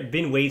 And there have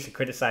been ways to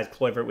criticize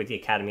Kluivert with the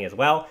academy as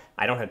well.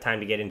 I don't have time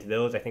to get into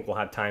those. I think we'll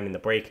have time in the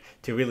break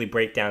to really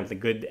break down the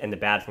good and the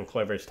bad from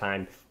Kluivert's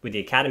time with the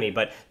academy.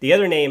 But the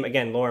other name,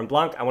 again, Laurent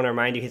Blanc, I want to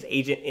remind you, his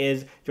agent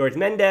is George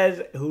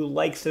Mendes, who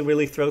likes to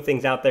really throw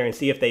things out there and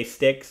see if they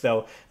stick.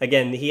 So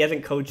again, he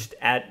hasn't coached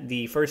at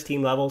the first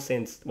team level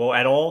since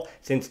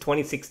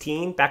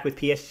 2016, back with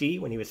PSG,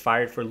 when he was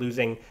fired for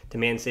losing to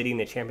Man City in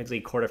the Champions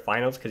League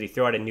quarterfinals because he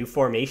threw out a new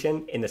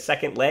formation in the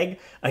second leg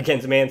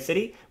against Man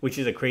City, which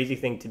is a crazy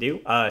thing to do.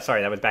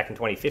 That was back in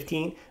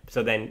 2015.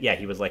 So then, yeah,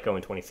 he was let go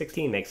in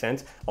 2016, makes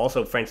sense.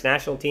 Also, French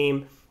national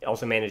team,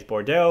 also managed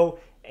Bordeaux.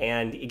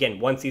 And again,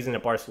 one season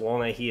at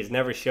Barcelona, he has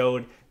never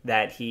showed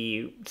that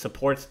he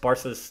supports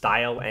Barca's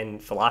style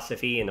and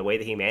philosophy and the way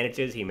that he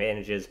manages. He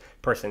manages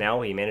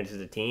personnel, he manages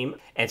a team.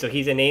 And so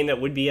he's a name that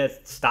would be a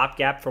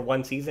stopgap for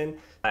one season.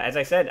 As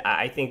I said,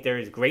 I think there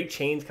is great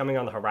change coming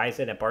on the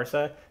horizon at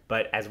Barca,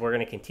 but as we're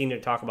going to continue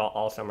to talk about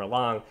all summer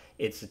long,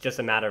 it's just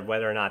a matter of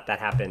whether or not that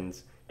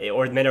happens,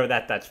 or whether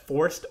that's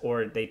forced,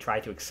 or they try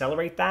to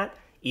accelerate that,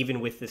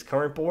 even with this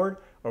current board,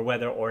 or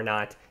whether or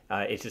not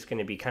it's just going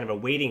to be kind of a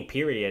waiting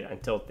period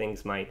until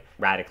things might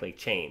radically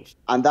change.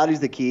 And that is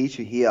the key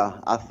issue here.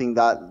 I think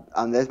that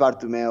unless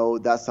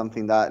Bartomeu does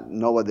something that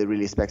nobody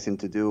really expects him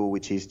to do,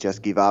 which is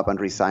just give up and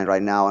resign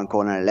right now and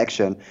call an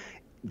election,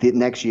 the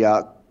next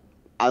year,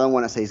 I don't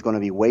want to say it's going to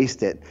be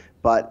wasted,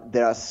 but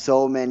there are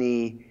so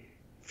many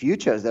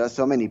futures. There are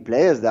so many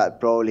players that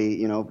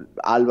probably,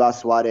 Alba,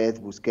 Suárez,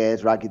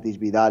 Busquets, Rakitic,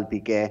 Vidal,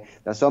 Piqué.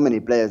 There are so many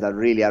players that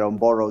really are on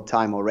borrowed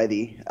time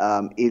already.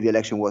 If the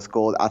election was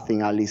called, I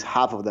think at least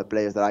half of the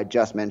players that I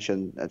just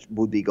mentioned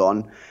would be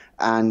gone.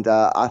 And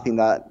I think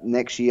that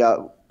next year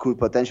could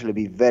potentially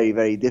be very,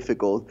 very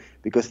difficult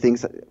because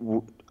things,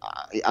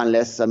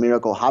 unless a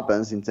miracle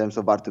happens in terms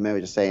of Bartomeu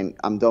just saying,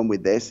 I'm done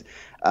with this,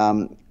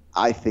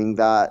 I think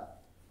that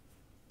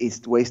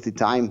it's wasted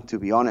time, to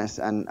be honest.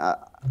 And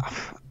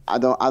I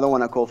don't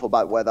want to call for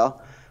bad weather,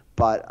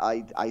 but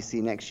I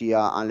see next year,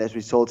 unless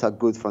results are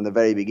good from the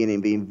very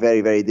beginning, being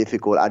very, very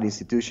difficult at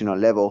institutional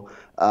level.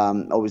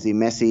 Obviously,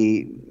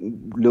 Messi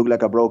looked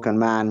like a broken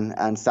man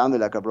and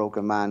sounded like a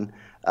broken man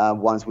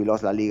once we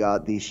lost La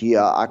Liga this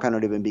year. I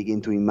cannot even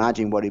begin to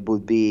imagine what it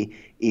would be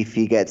if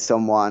he gets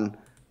someone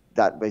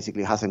that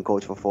basically hasn't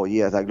coached for 4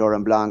 years, like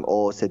Laurent Blanc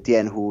or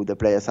Setién, who the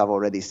players have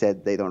already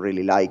said they don't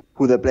really like,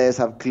 who the players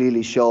have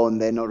clearly shown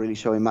they're not really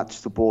showing much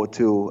support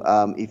to.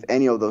 If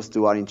any of those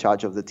two are in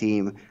charge of the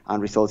team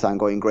and results aren't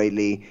going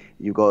greatly,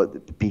 you got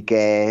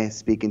Piqué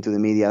speaking to the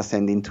media,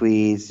 sending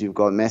tweets, you've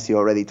got Messi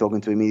already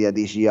talking to the media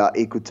this year.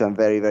 It could turn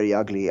very, very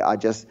ugly. I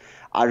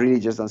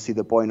really just don't see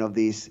the point of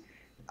this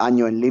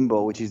año en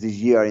limbo, which is this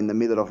year in the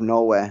middle of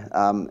nowhere.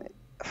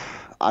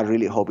 I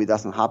really hope it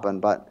doesn't happen,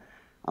 but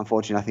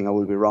unfortunately, I think I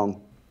will be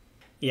wrong.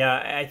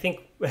 Yeah, I think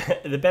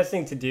the best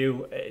thing to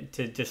do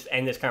to just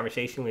end this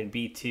conversation would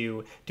be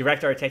to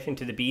direct our attention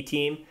to the B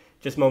team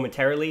just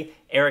momentarily.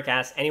 Eric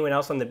asked anyone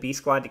else on the B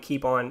squad to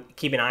keep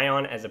an eye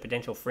on as a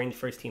potential fringe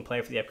first-team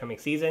player for the upcoming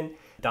season.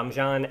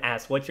 Damjan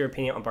asked, what's your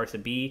opinion on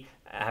Barça B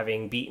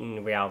having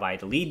beaten Real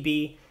Valladolid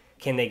B?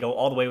 Can they go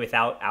all the way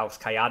without Alex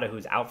Callado,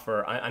 who's out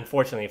for,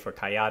 unfortunately for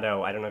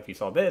Callado, I don't know if you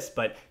saw this,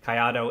 but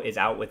Callado is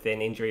out with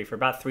an injury for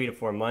about 3 to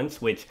 4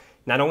 months, which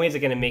not only is it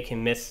going to make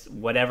him miss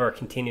whatever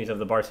continues of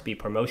the Barça B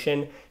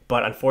promotion,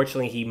 but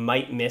unfortunately he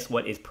might miss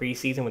what is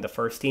preseason with the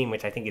first team,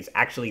 which I think is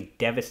actually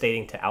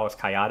devastating to Alex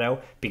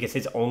Callado because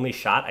his only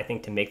shot, I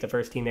think, to make the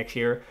first team next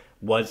year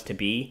was to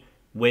be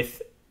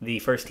with the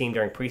first team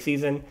during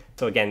preseason.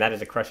 So again, that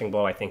is a crushing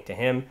blow, I think, to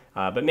him.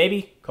 But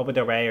maybe Copa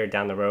del Rey or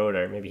down the road,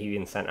 or maybe he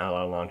even sent out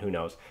alone, who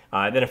knows.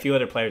 Then a few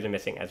other players are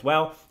missing as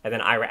well. And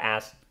then Ira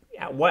asked,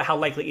 how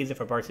likely is it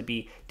for Barça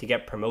B to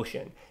get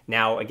promotion?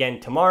 Now, again,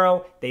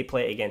 tomorrow they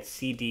play against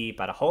CD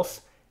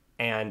Badajoz,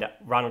 and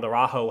Ronald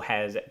Araujo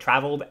has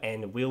traveled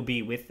and will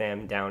be with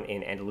them down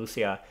in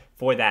Andalusia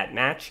for that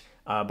match.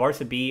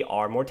 Barça B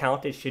are more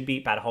talented, should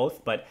beat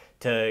Badajoz, but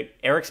to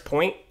Eric's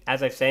point,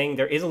 as I'm saying,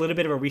 there is a little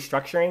bit of a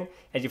restructuring,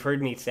 as you've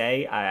heard me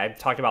say. I've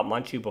talked about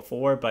Manchu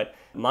before, but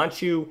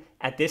Manchu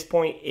at this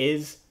point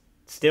is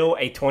still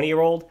a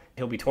 20-year-old.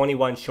 He'll be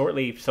 21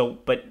 shortly.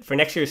 But for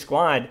next year's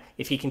squad,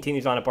 if he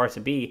continues on at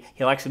Barça B,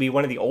 he'll actually be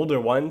one of the older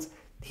ones.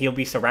 He'll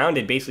be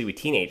surrounded basically with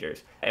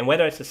teenagers. And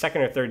whether it's the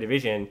second or third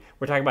division,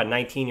 we're talking about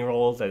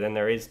 19-year-olds, and then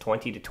there is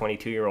 20 to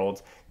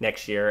 22-year-olds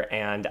next year.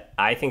 And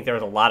I think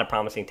there's a lot of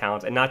promising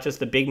talents, and not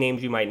just the big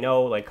names you might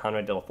know, like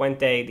Conrad de la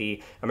Fuente,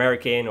 the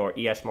American, or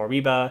E.S.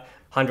 Moriba,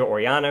 Jandro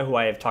Oriana, who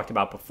I have talked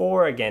about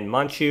before, again,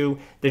 Manchu.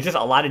 There's just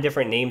a lot of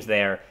different names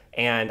there.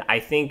 And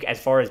I think as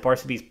far as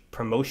Barça B's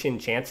promotion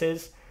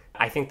chances,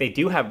 I think they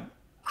do have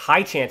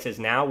high chances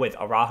now with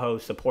Araujo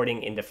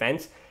supporting in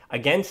defense.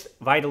 Against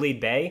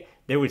Valladolid Bay,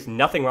 there was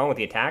nothing wrong with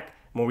the attack.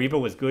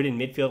 Moriba was good in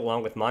midfield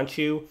along with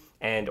Manchu,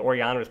 and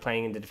Oriana was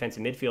playing in the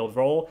defensive midfield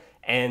role.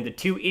 And the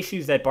two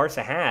issues that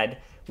Barça had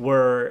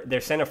were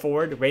their center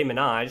forward, Ray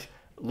Minaj,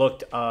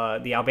 looked,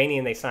 the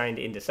Albanian they signed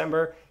in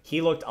December,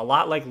 he looked a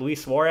lot like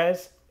Luis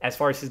Suárez as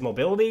far as his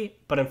mobility,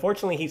 but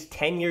unfortunately he's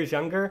 10 years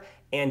younger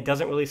and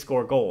doesn't really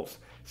score goals.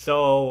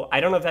 So I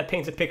don't know if that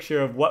paints a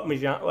picture of what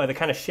the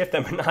kind of shift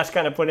that Minaj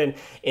kind of put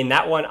in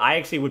that one. I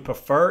actually would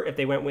prefer if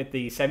they went with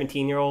the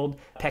 17-year-old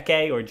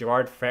Peque or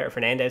Gerard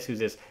Fernandez, who's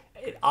this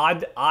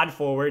odd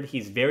forward.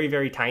 He's very,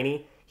 very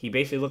tiny. He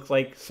basically looks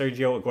like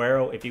Sergio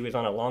Aguero if he was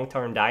on a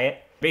long-term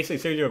diet. Basically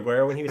Sergio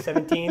Aguero when he was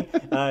 17.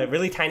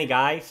 Really tiny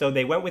guy. So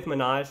they went with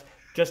Minaj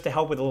just to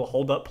help with a little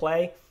hold-up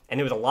play. And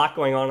there was a lot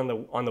going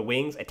on the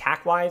wings.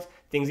 Attack-wise,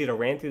 things either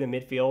ran through the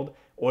midfield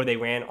or they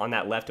ran on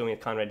that left wing with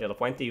Conrad de la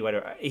Fuente.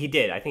 He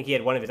did. I think he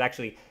had one of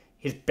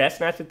his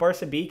best match with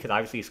Barça B, because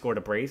obviously he scored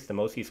a brace, the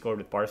most he scored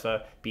with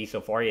Barça B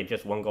so far. He had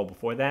just one goal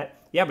before that.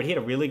 Yeah, but he had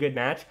a really good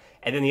match.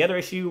 And then the other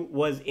issue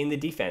was in the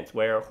defense,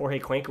 where Jorge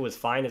Cuenca was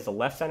fine as a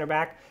left center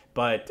back,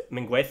 but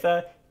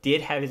Mingueza did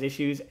have his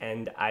issues,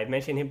 and I've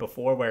mentioned him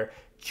before, where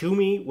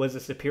Chumi was a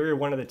superior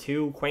one of the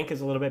two.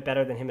 Cuenca's a little bit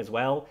better than him as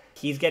well.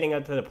 He's getting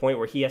up to the point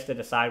where he has to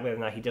decide whether or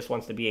not he just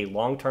wants to be a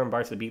long-term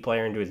Barça B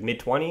player into his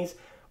mid-20s,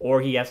 or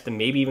he has to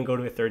maybe even go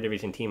to a third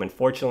division team.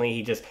 Unfortunately,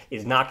 he just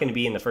is not going to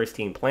be in the first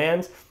team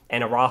plans,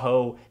 and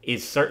Araujo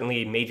is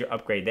certainly a major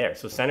upgrade there.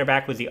 So center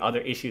back was the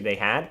other issue they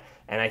had,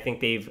 and I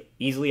think they've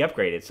easily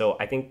upgraded. So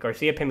I think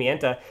Garcia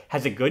Pimienta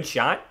has a good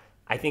shot.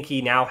 I think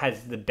he now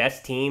has the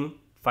best team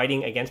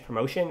fighting against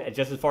promotion,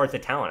 just as far as the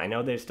talent. I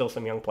know there's still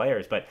some young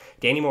players, but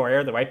Danny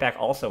Moreira, the right back,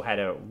 also had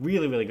a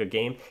really, really good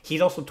game.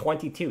 He's also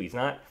 22. He's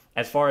not,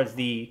 as far as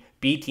the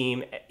B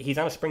team, he's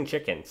not a spring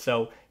chicken.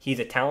 So he's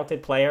a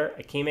talented player,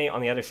 Akime on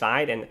the other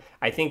side, and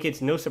I think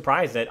it's no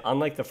surprise that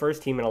unlike the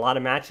first team in a lot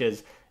of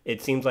matches,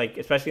 it seems like,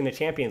 especially in the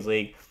Champions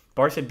League,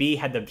 Barça B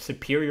had the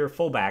superior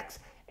fullbacks,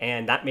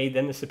 and that made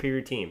them the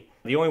superior team.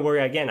 The only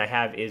worry, again, I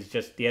have is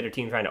just the other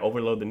team trying to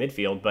overload the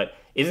midfield. But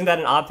isn't that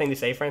an odd thing to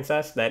say,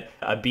 Francesc, that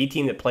a B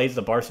team that plays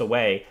the Barca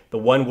way, the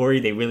one worry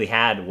they really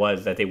had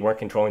was that they weren't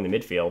controlling the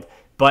midfield.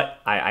 But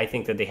I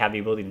think that they have the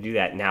ability to do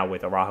that now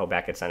with Araujo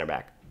back at center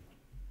back.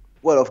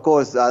 Well, of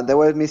course, they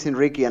were missing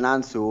Ricky and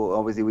Ansu.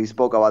 Obviously, we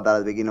spoke about that at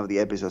the beginning of the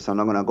episode, so I'm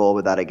not going to go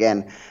over that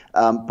again.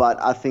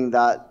 But I think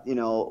that,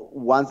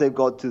 once they've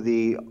got to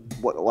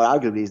what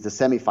arguably is the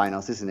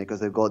semi-finals, isn't it?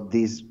 Because they've got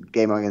this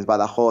game against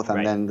Badajoz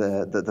and then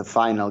the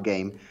final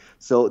game.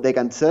 So they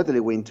can certainly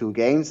win 2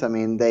 games. I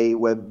mean, they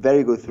were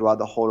very good throughout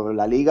the whole of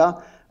La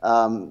Liga.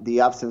 The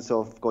absence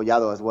of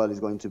Collado as well is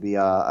going to be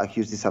a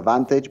huge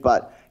disadvantage.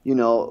 But,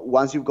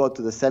 once you've got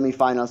to the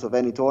semi-finals of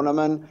any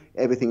tournament,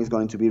 everything is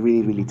going to be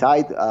really, really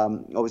tight.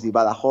 Obviously,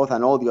 Badajoz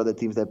and all the other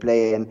teams they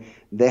play in,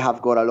 they have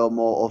got a lot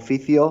more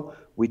oficio,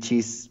 which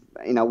is,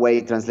 in a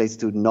way, translates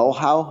to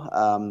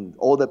know-how.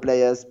 All the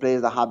players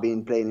that have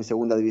been playing in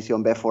Segunda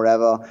División B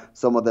forever,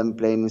 some of them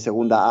playing in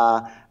Segunda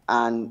A,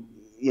 and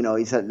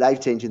it's a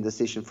life-changing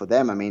decision for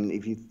them. I mean,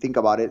 if you think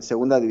about it,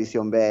 Segunda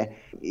División B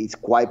is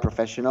quite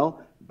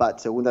professional, but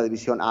Segunda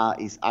División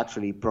A is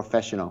actually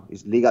professional.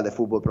 It's Liga de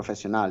Fútbol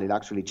Profesional. It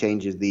actually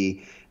changes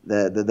the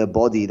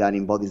body that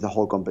embodies the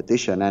whole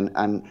competition.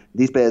 And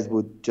these players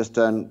would just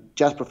turn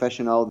just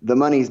professional. The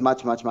money is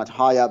much, much, much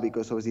higher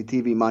because obviously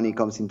TV money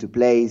comes into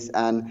place.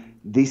 And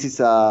this is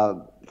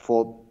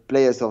for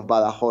players of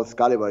Badajoz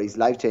caliber is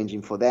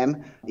life-changing for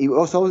them. It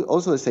was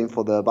also the same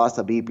for the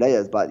Barça B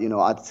players, but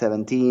at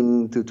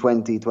 17 to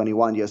 20,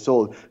 21 years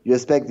old, you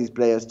expect these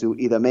players to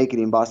either make it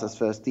in Barça's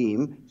first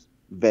team,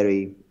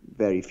 very,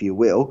 very few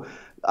will,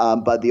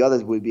 but the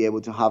others will be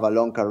able to have a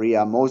long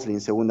career, mostly in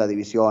Segunda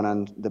División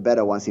and the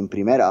better ones in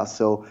Primera.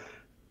 So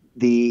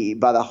the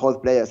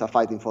Badajoz players are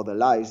fighting for their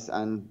lives,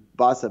 and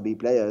Barça B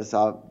players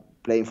are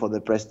playing for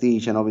the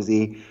prestige and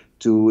obviously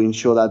to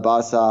ensure that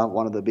Barça,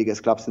 one of the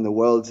biggest clubs in the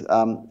world,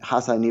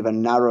 has an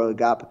even narrower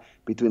gap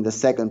between the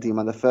second team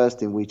and the first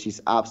team, which is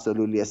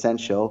absolutely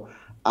essential,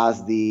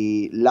 as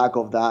the lack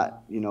of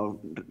that,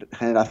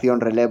 generación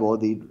relevo,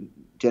 the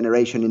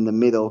generation in the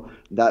middle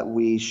that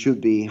we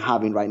should be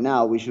having right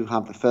now. We should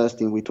have the first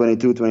team with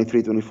 22,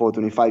 23, 24,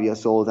 25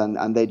 years old,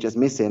 and they're just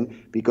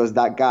missing because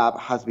that gap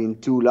has been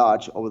too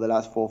large over the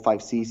last 4 or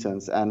 5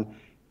 seasons. And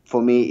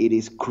for me, it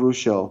is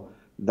crucial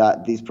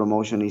that this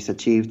promotion is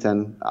achieved,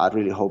 and I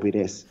really hope it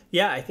is.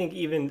 Yeah, I think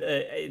even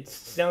it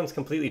sounds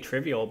completely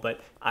trivial,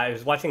 but I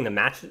was watching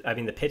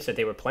the pitch that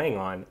they were playing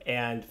on,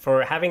 and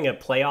for having a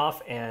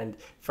playoff and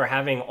for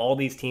having all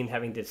these teams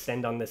having to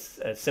descend on this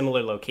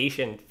similar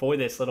location for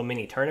this little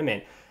mini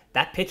tournament,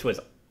 that pitch was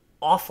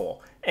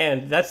awful.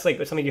 And that's like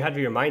something you have to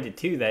be reminded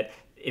too, that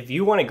if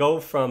you want to go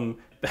from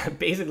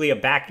basically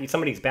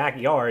somebody's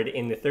backyard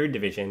in the third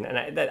division,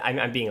 and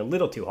I'm being a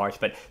little too harsh,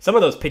 but some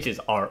of those pitches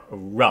are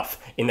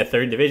rough in the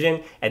third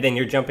division, and then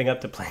you're jumping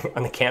up to play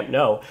on the Camp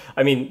Nou.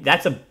 I mean,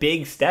 that's a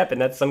big step, and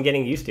that's some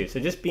getting used to. So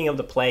just being able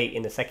to play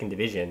in the second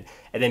division,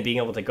 and then being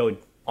able to go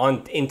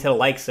on into the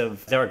likes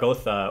of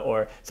Zaragoza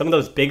or some of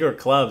those bigger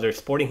clubs, or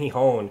Sporting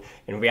Gijón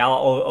and Real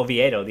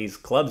Oviedo, these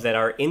clubs that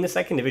are in the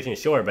second division,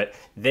 sure, but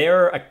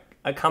they're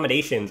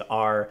accommodations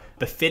are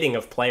befitting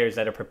of players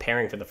that are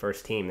preparing for the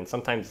first team. And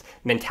sometimes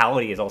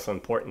mentality is also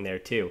important there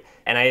too.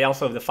 And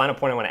the final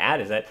point I want to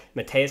add is that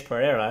Mateus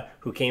Pereira,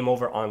 who came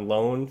over on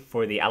loan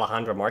for the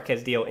Alejandro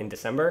Marquez deal in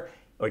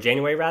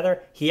January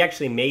rather, he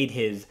actually made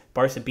his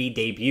Barça B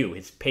debut.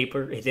 His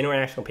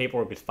international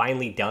paperwork was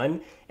finally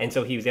done, and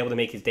so he was able to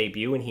make his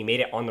debut, and he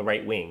made it on the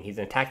right wing. He's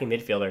an attacking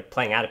midfielder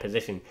playing out of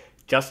position,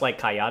 just like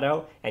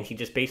Collado, and he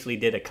just basically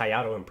did a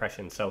Collado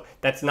impression. So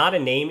that's not a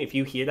name, if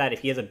you hear that, if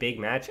he has a big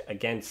match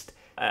against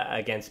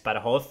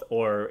Badajoz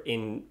or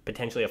in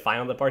potentially a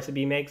final that Barça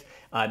B makes,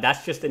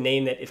 that's just a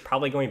name that is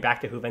probably going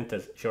back to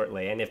Juventus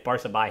shortly. And if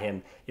Barça buy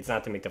him, it's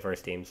not to make the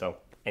first team. So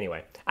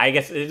anyway, I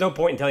guess there's no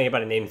point in telling you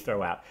about a name to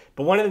throw out.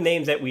 But one of the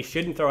names that we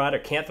shouldn't throw out or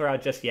can't throw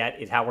out just yet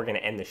is how we're going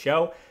to end the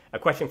show. A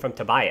question from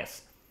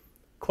Tobias.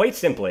 Quite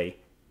simply,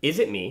 is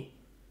it me,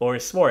 or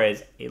is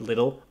Suárez a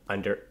little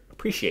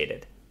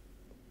underappreciated?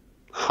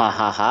 Ha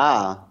ha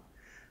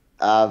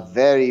ha.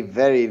 Very,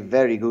 very,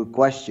 very good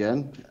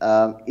question.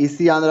 Is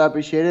he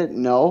underappreciated?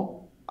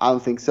 No, I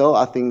don't think so.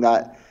 I think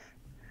that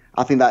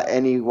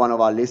any one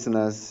of our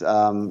listeners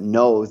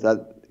knows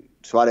that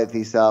Suárez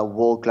is a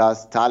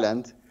world-class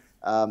talent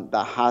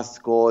that has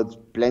scored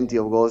plenty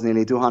of goals,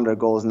 nearly 200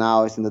 goals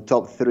now. Is in the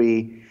top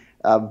 3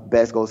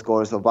 best goal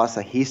scorers of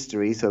Barca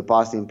history,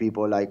 surpassing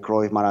people like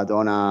Cruyff,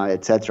 Maradona,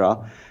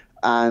 etc.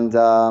 And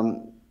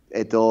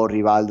Eto'o,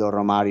 Rivaldo,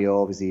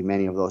 Romario, obviously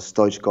many of those,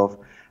 Stoichkov.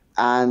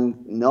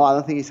 And no, I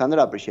don't think he's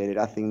underappreciated.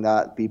 I think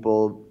that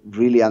people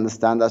really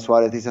understand that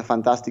Suarez is a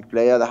fantastic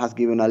player that has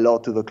given a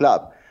lot to the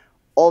club.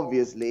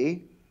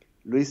 Obviously,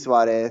 Luis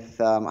Suarez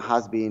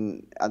has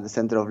been at the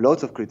center of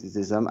lots of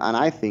criticism, and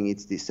I think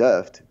it's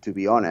deserved, to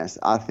be honest.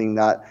 I think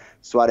that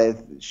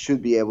Suarez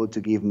should be able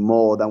to give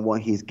more than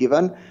what he's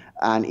given.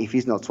 And if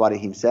he's not Suarez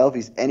himself,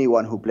 he's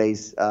anyone who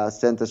plays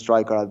center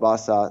striker at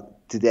Barca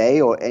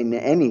today or in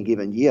any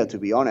given year, to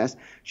be honest,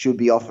 should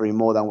be offering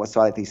more than what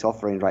Suarez is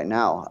offering right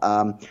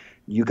now.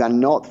 You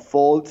cannot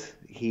fault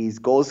his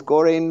goal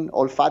scoring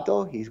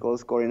olfato, his goal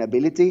scoring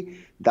ability.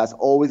 That's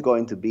always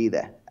going to be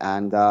there.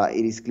 And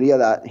it is clear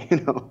that,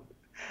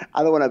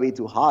 I don't want to be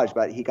too harsh,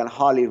 but he can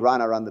hardly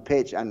run around the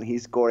pitch, and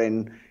he's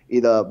scoring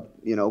either,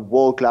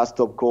 world-class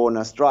top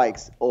corner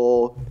strikes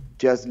or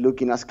just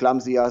looking as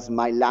clumsy as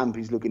my lamp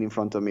is looking in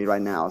front of me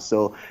right now.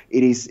 So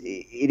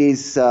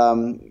it's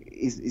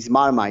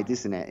Marmite,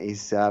 isn't it?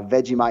 It's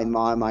Vegemite,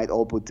 Marmite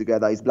all put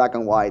together. It's black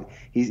and white.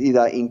 He's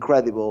either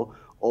incredible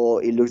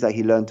or it looks like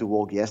he learned to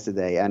walk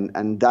yesterday.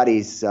 And that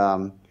is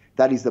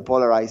the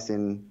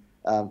polarizing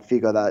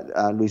figure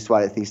that Luis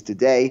Suarez is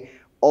today.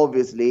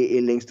 Obviously,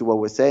 it links to what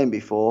we were saying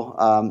before.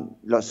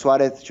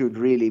 Suarez should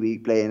really be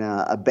playing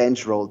a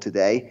bench role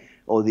today,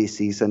 or this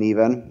season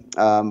even,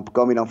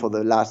 coming on for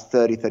the last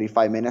 30,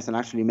 35 minutes and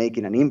actually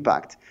making an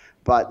impact.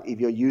 But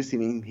if you're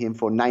using him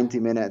for 90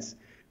 minutes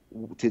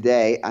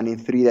today, and in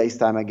 3 days'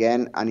 time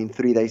again, and in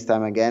 3 days'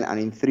 time again, and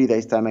in 3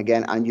 days' time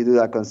again, and you do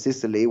that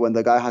consistently when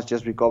the guy has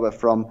just recovered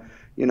from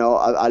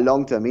a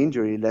long-term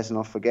injury, let's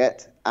not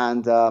forget,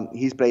 and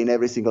he's playing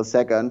every single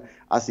second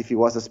as if he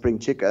was a spring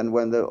chicken,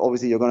 when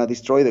obviously you're going to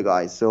destroy the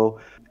guy. So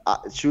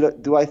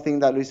do I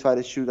think that Luis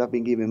Suarez should have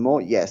been given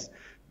more? Yes.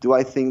 Do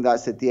I think that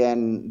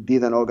Setién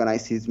didn't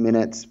organize his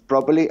minutes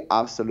properly?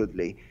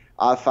 Absolutely.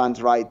 Are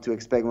fans right to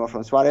expect more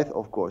from Suarez?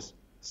 Of course.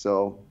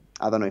 So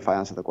I don't know if I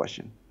answered the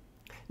question.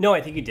 No,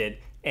 I think you did.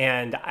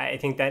 And I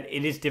think that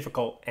it is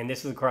difficult, and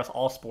this is across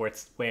all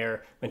sports,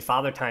 where when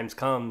Father Times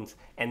comes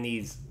and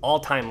these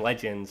all-time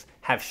legends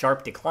have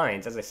sharp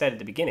declines, as I said at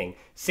the beginning,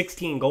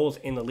 16 goals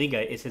in the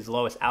Liga is his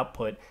lowest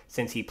output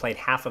since he played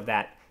half of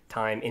that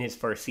time in his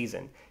first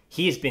season.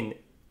 He has been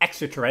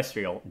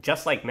extraterrestrial,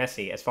 just like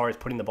Messi, as far as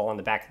putting the ball in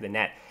the back of the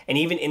net. And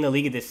even in the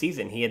Liga this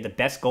season, he had the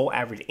best goal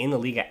average in the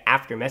Liga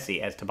after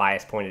Messi, as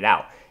Tobias pointed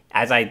out.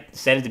 As I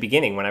said at the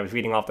beginning when I was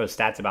reading off those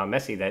stats about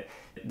Messi,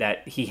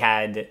 that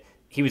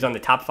he was on the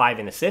top 5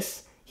 in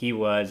assists, he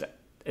was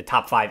a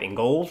top 5 in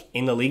goals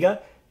in the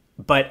Liga.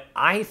 But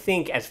I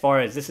think, as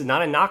far as, this is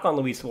not a knock on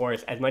Luis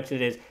Suarez as much as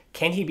it is,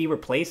 can he be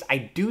replaced? I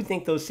do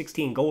think those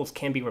 16 goals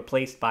can be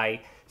replaced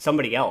by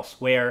somebody else,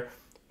 where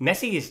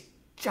Messi is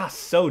just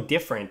so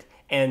different.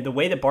 And the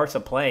way that Barca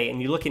play, and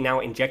you look at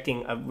now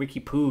injecting a Ricky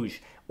Puig,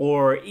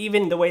 or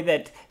even the way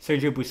that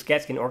Sergio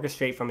Busquets can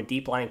orchestrate from a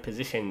deep line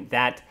position,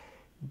 that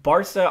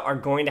Barca are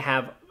going to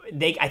have,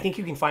 I think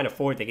you can find a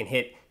forward that can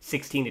hit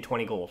 16 to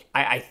 20 goals.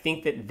 I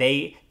think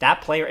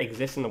that player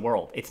exists in the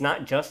world. It's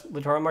not just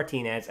Lautaro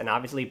Martinez, and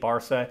obviously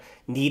Barca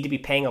need to be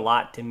paying a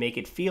lot to make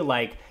it feel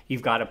like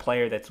you've got a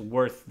player that's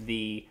worth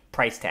the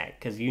price tag,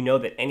 because you know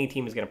that any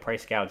team is going to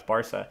price gouge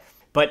Barca.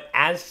 But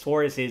as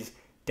Suarez is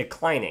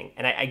declining,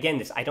 and I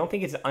don't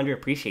think it's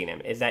underappreciating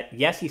him, is that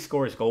yes, he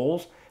scores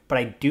goals, but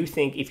I do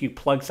think if you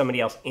plug somebody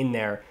else in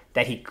there,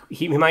 that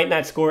he might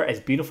not score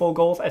as beautiful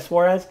goals as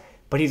Suarez,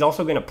 but he's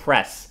also going to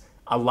press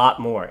a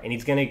lot more, and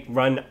he's going to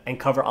run and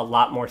cover a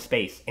lot more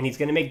space, and he's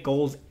going to make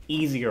goals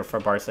easier for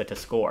Barca to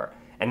score,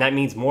 and that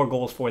means more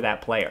goals for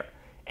that player,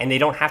 and they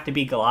don't have to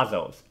be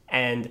golazos,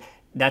 and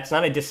that's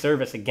not a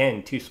disservice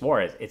again to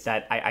Suarez. It's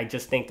that I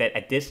just think that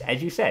at this,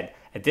 as you said,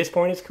 at this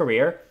point in his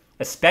career,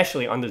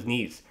 especially on those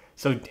knees,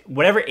 so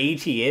whatever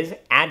age he is,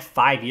 add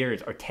 5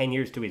 years or 10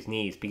 years to his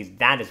knees, because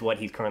that is what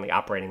he's currently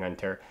operating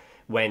under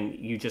when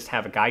you just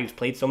have a guy who's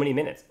played so many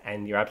minutes,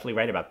 and you're absolutely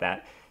right about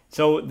that.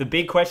 So the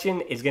big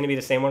question is going to be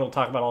the same one we'll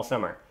talk about all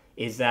summer,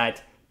 is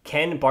that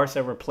can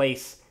Barca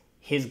replace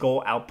his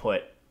goal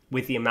output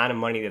with the amount of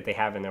money that they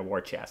have in their war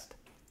chest?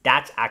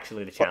 That's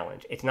actually the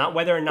challenge. It's not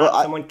whether or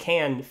not someone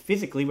can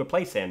physically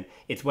replace him.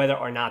 It's whether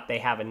or not they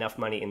have enough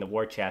money in the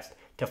war chest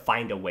to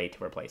find a way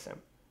to replace him.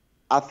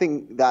 I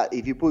think that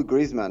if you put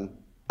Griezmann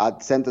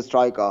at center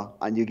striker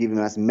and you give him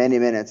as many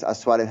minutes as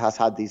Suarez has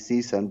had this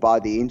season, bar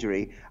the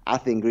injury, I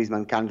think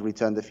Griezmann can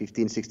return the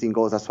 15, 16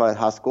 goals that Suarez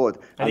has scored,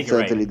 and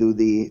certainly do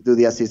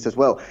the assist as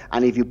well.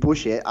 And if you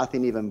push it, I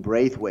think even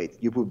Braithwaite,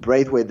 you put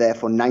Braithwaite there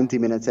for 90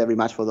 minutes every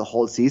match for the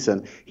whole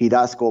season, he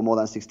does score more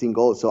than 16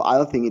 goals. So I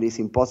don't think it is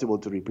impossible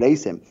to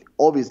replace him.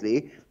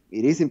 Obviously,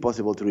 it is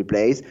impossible to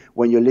replace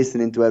when you're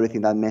listening to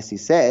everything that Messi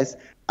says,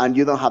 and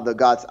you don't have the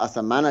guts as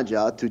a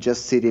manager to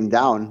just sit him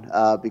down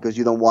because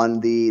you don't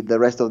want the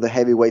rest of the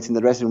heavyweights in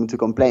the dressing room to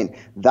complain.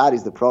 That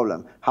is the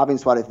problem. Having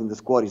Suarez in the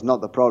squad is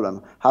not the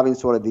problem. Having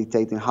Suarez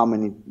dictating how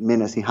many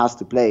minutes he has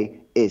to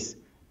play is.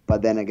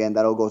 But then again,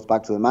 that all goes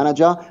back to the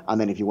manager.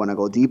 And then if you want to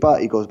go deeper,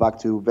 it goes back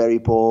to very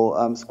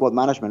poor squad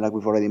management, like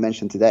we've already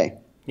mentioned today.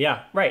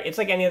 Yeah, right. It's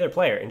like any other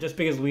player. And just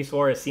because Luis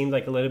Suarez seemed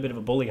like a little bit of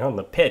a bully on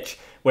the pitch,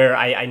 where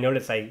I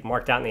noticed I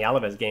marked out in the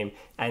Alaves game,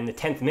 and in the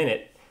 10th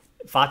minute,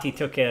 Fati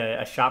took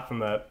a shot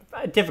from a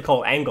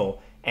difficult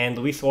angle, and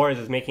Luis Suarez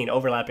was making an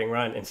overlapping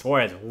run, and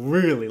Suarez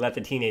really let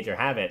the teenager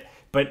have it.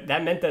 But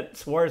that meant that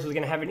Suarez was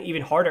going to have an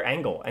even harder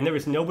angle, and there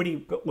was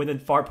nobody with a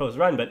far post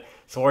run, but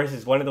Suarez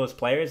is one of those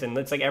players, and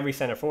it's like every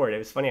center forward. It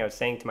was funny, I was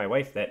saying to my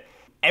wife that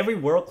every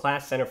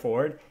world-class center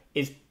forward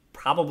is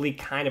probably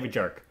kind of a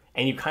jerk,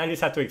 and you kind of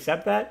just have to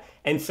accept that.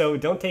 And so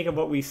don't take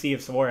what we see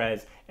of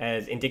Suarez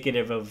as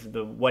indicative of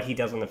what he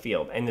does on the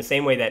field. In the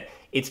same way that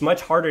it's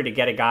much harder to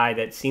get a guy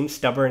that seems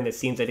stubborn, that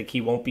seems like he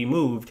won't be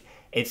moved,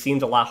 it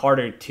seems a lot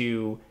harder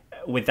to,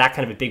 with that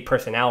kind of a big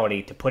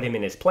personality, to put him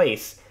in his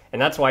place.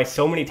 And that's why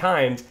so many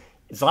times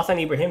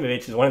Zlatan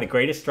Ibrahimovic is one of the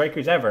greatest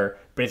strikers ever,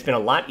 but it's been a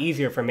lot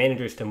easier for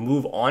managers to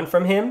move on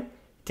from him,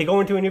 to go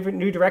into a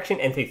new direction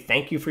and say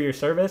thank you for your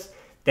service,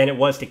 than it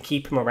was to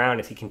keep him around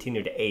as he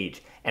continued to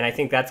age. And I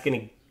think that's going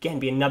to, again,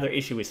 be another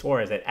issue with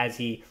Suarez, that as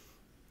he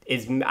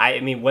is,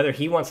 I mean, whether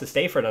he wants to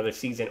stay for another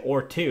season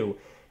or two,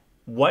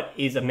 what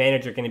is a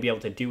manager going to be able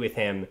to do with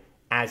him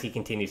as he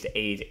continues to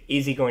age?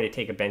 Is he going to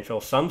take a bench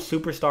role? Some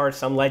superstars,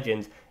 some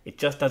legends, it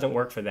just doesn't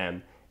work for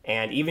them.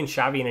 And even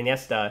Xavi and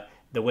Iniesta,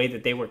 the way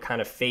that they were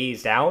kind of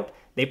phased out,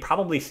 they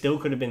probably still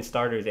could have been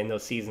starters in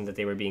those seasons that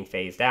they were being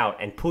phased out.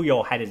 And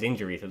Puyol had his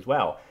injuries as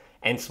well.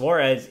 And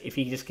Suarez, if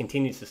he just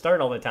continues to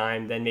start all the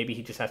time, then maybe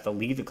he just has to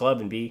leave the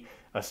club and be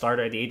a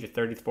starter at the age of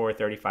 34 or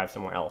 35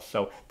 somewhere else.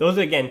 So those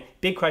are, again,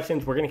 big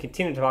questions. We're going to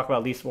continue to talk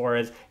about Luis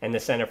Suarez and the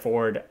center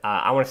forward,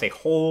 I want to say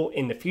hole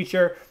in the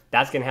future.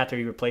 That's going to have to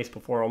be replaced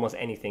before almost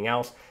anything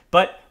else.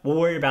 But we'll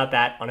worry about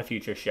that on a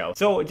future show.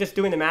 So just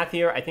doing the math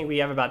here, I think we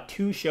have about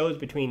 2 shows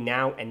between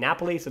now and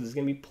Napoli. So there's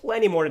going to be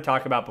plenty more to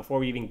talk about before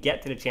we even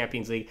get to the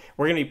Champions League.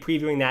 We're going to be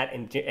previewing that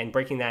and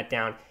breaking that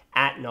down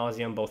ad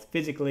nauseum, both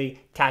physically,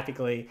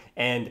 tactically,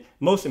 and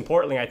most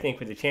importantly, I think,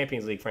 with the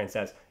Champions League,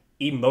 Francesc,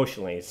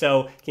 emotionally.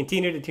 So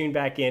continue to tune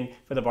back in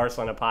for the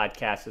Barcelona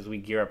podcast as we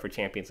gear up for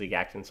Champions League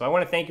action. So I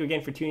want to thank you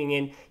again for tuning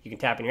in. You can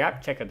tap in your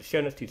app, check out the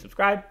show notes to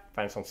subscribe.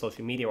 Find us on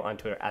social media or on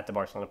Twitter at the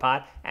Barcelona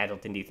Pod,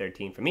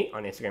 AdultIndy13 for me,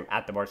 on Instagram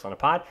at the Barcelona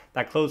Pod.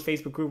 That closed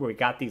Facebook group where we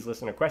got these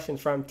listener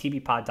questions from,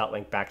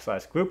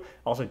 tvpod.link/group.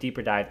 Also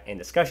deeper dive and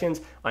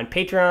discussions on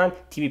Patreon,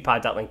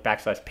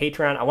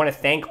 tvpod.link/Patreon. I want to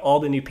thank all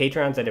the new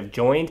Patreons that have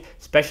joined,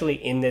 especially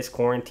in this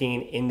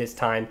quarantine, in this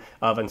time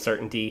of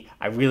uncertainty.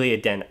 I really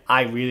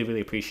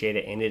appreciate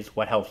it, and it is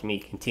what helps me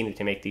continue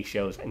to make these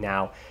shows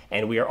now.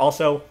 And we are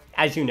also,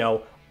 as you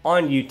know,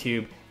 on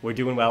YouTube. We're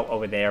doing well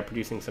over there,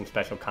 producing some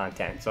special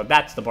content. So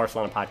that's the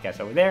Barcelona podcast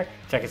over there.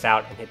 Check us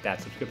out and hit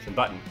that subscription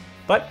button.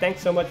 But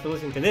thanks so much for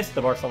listening to this,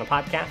 the Barcelona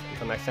podcast.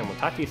 Until next time, we'll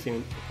talk to you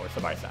soon. Forza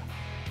Barça.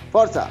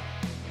 Forza!